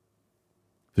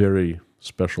very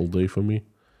special day for me.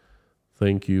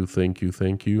 Thank you, thank you,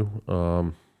 thank you.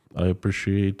 I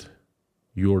appreciate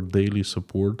your daily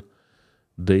support,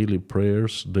 daily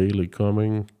prayers, daily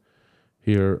coming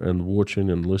here and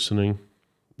watching and listening.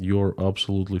 You're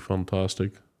absolutely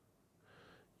fantastic.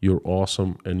 You're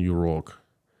awesome and you rock.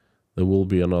 There will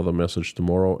be another message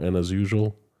tomorrow, and as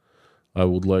usual, I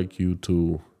would like you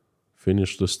to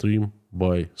finish the stream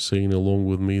by saying along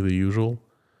with me the usual.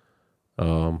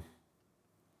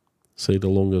 Say it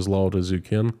along as loud as you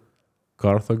can.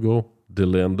 Carthago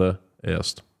delenda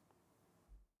est.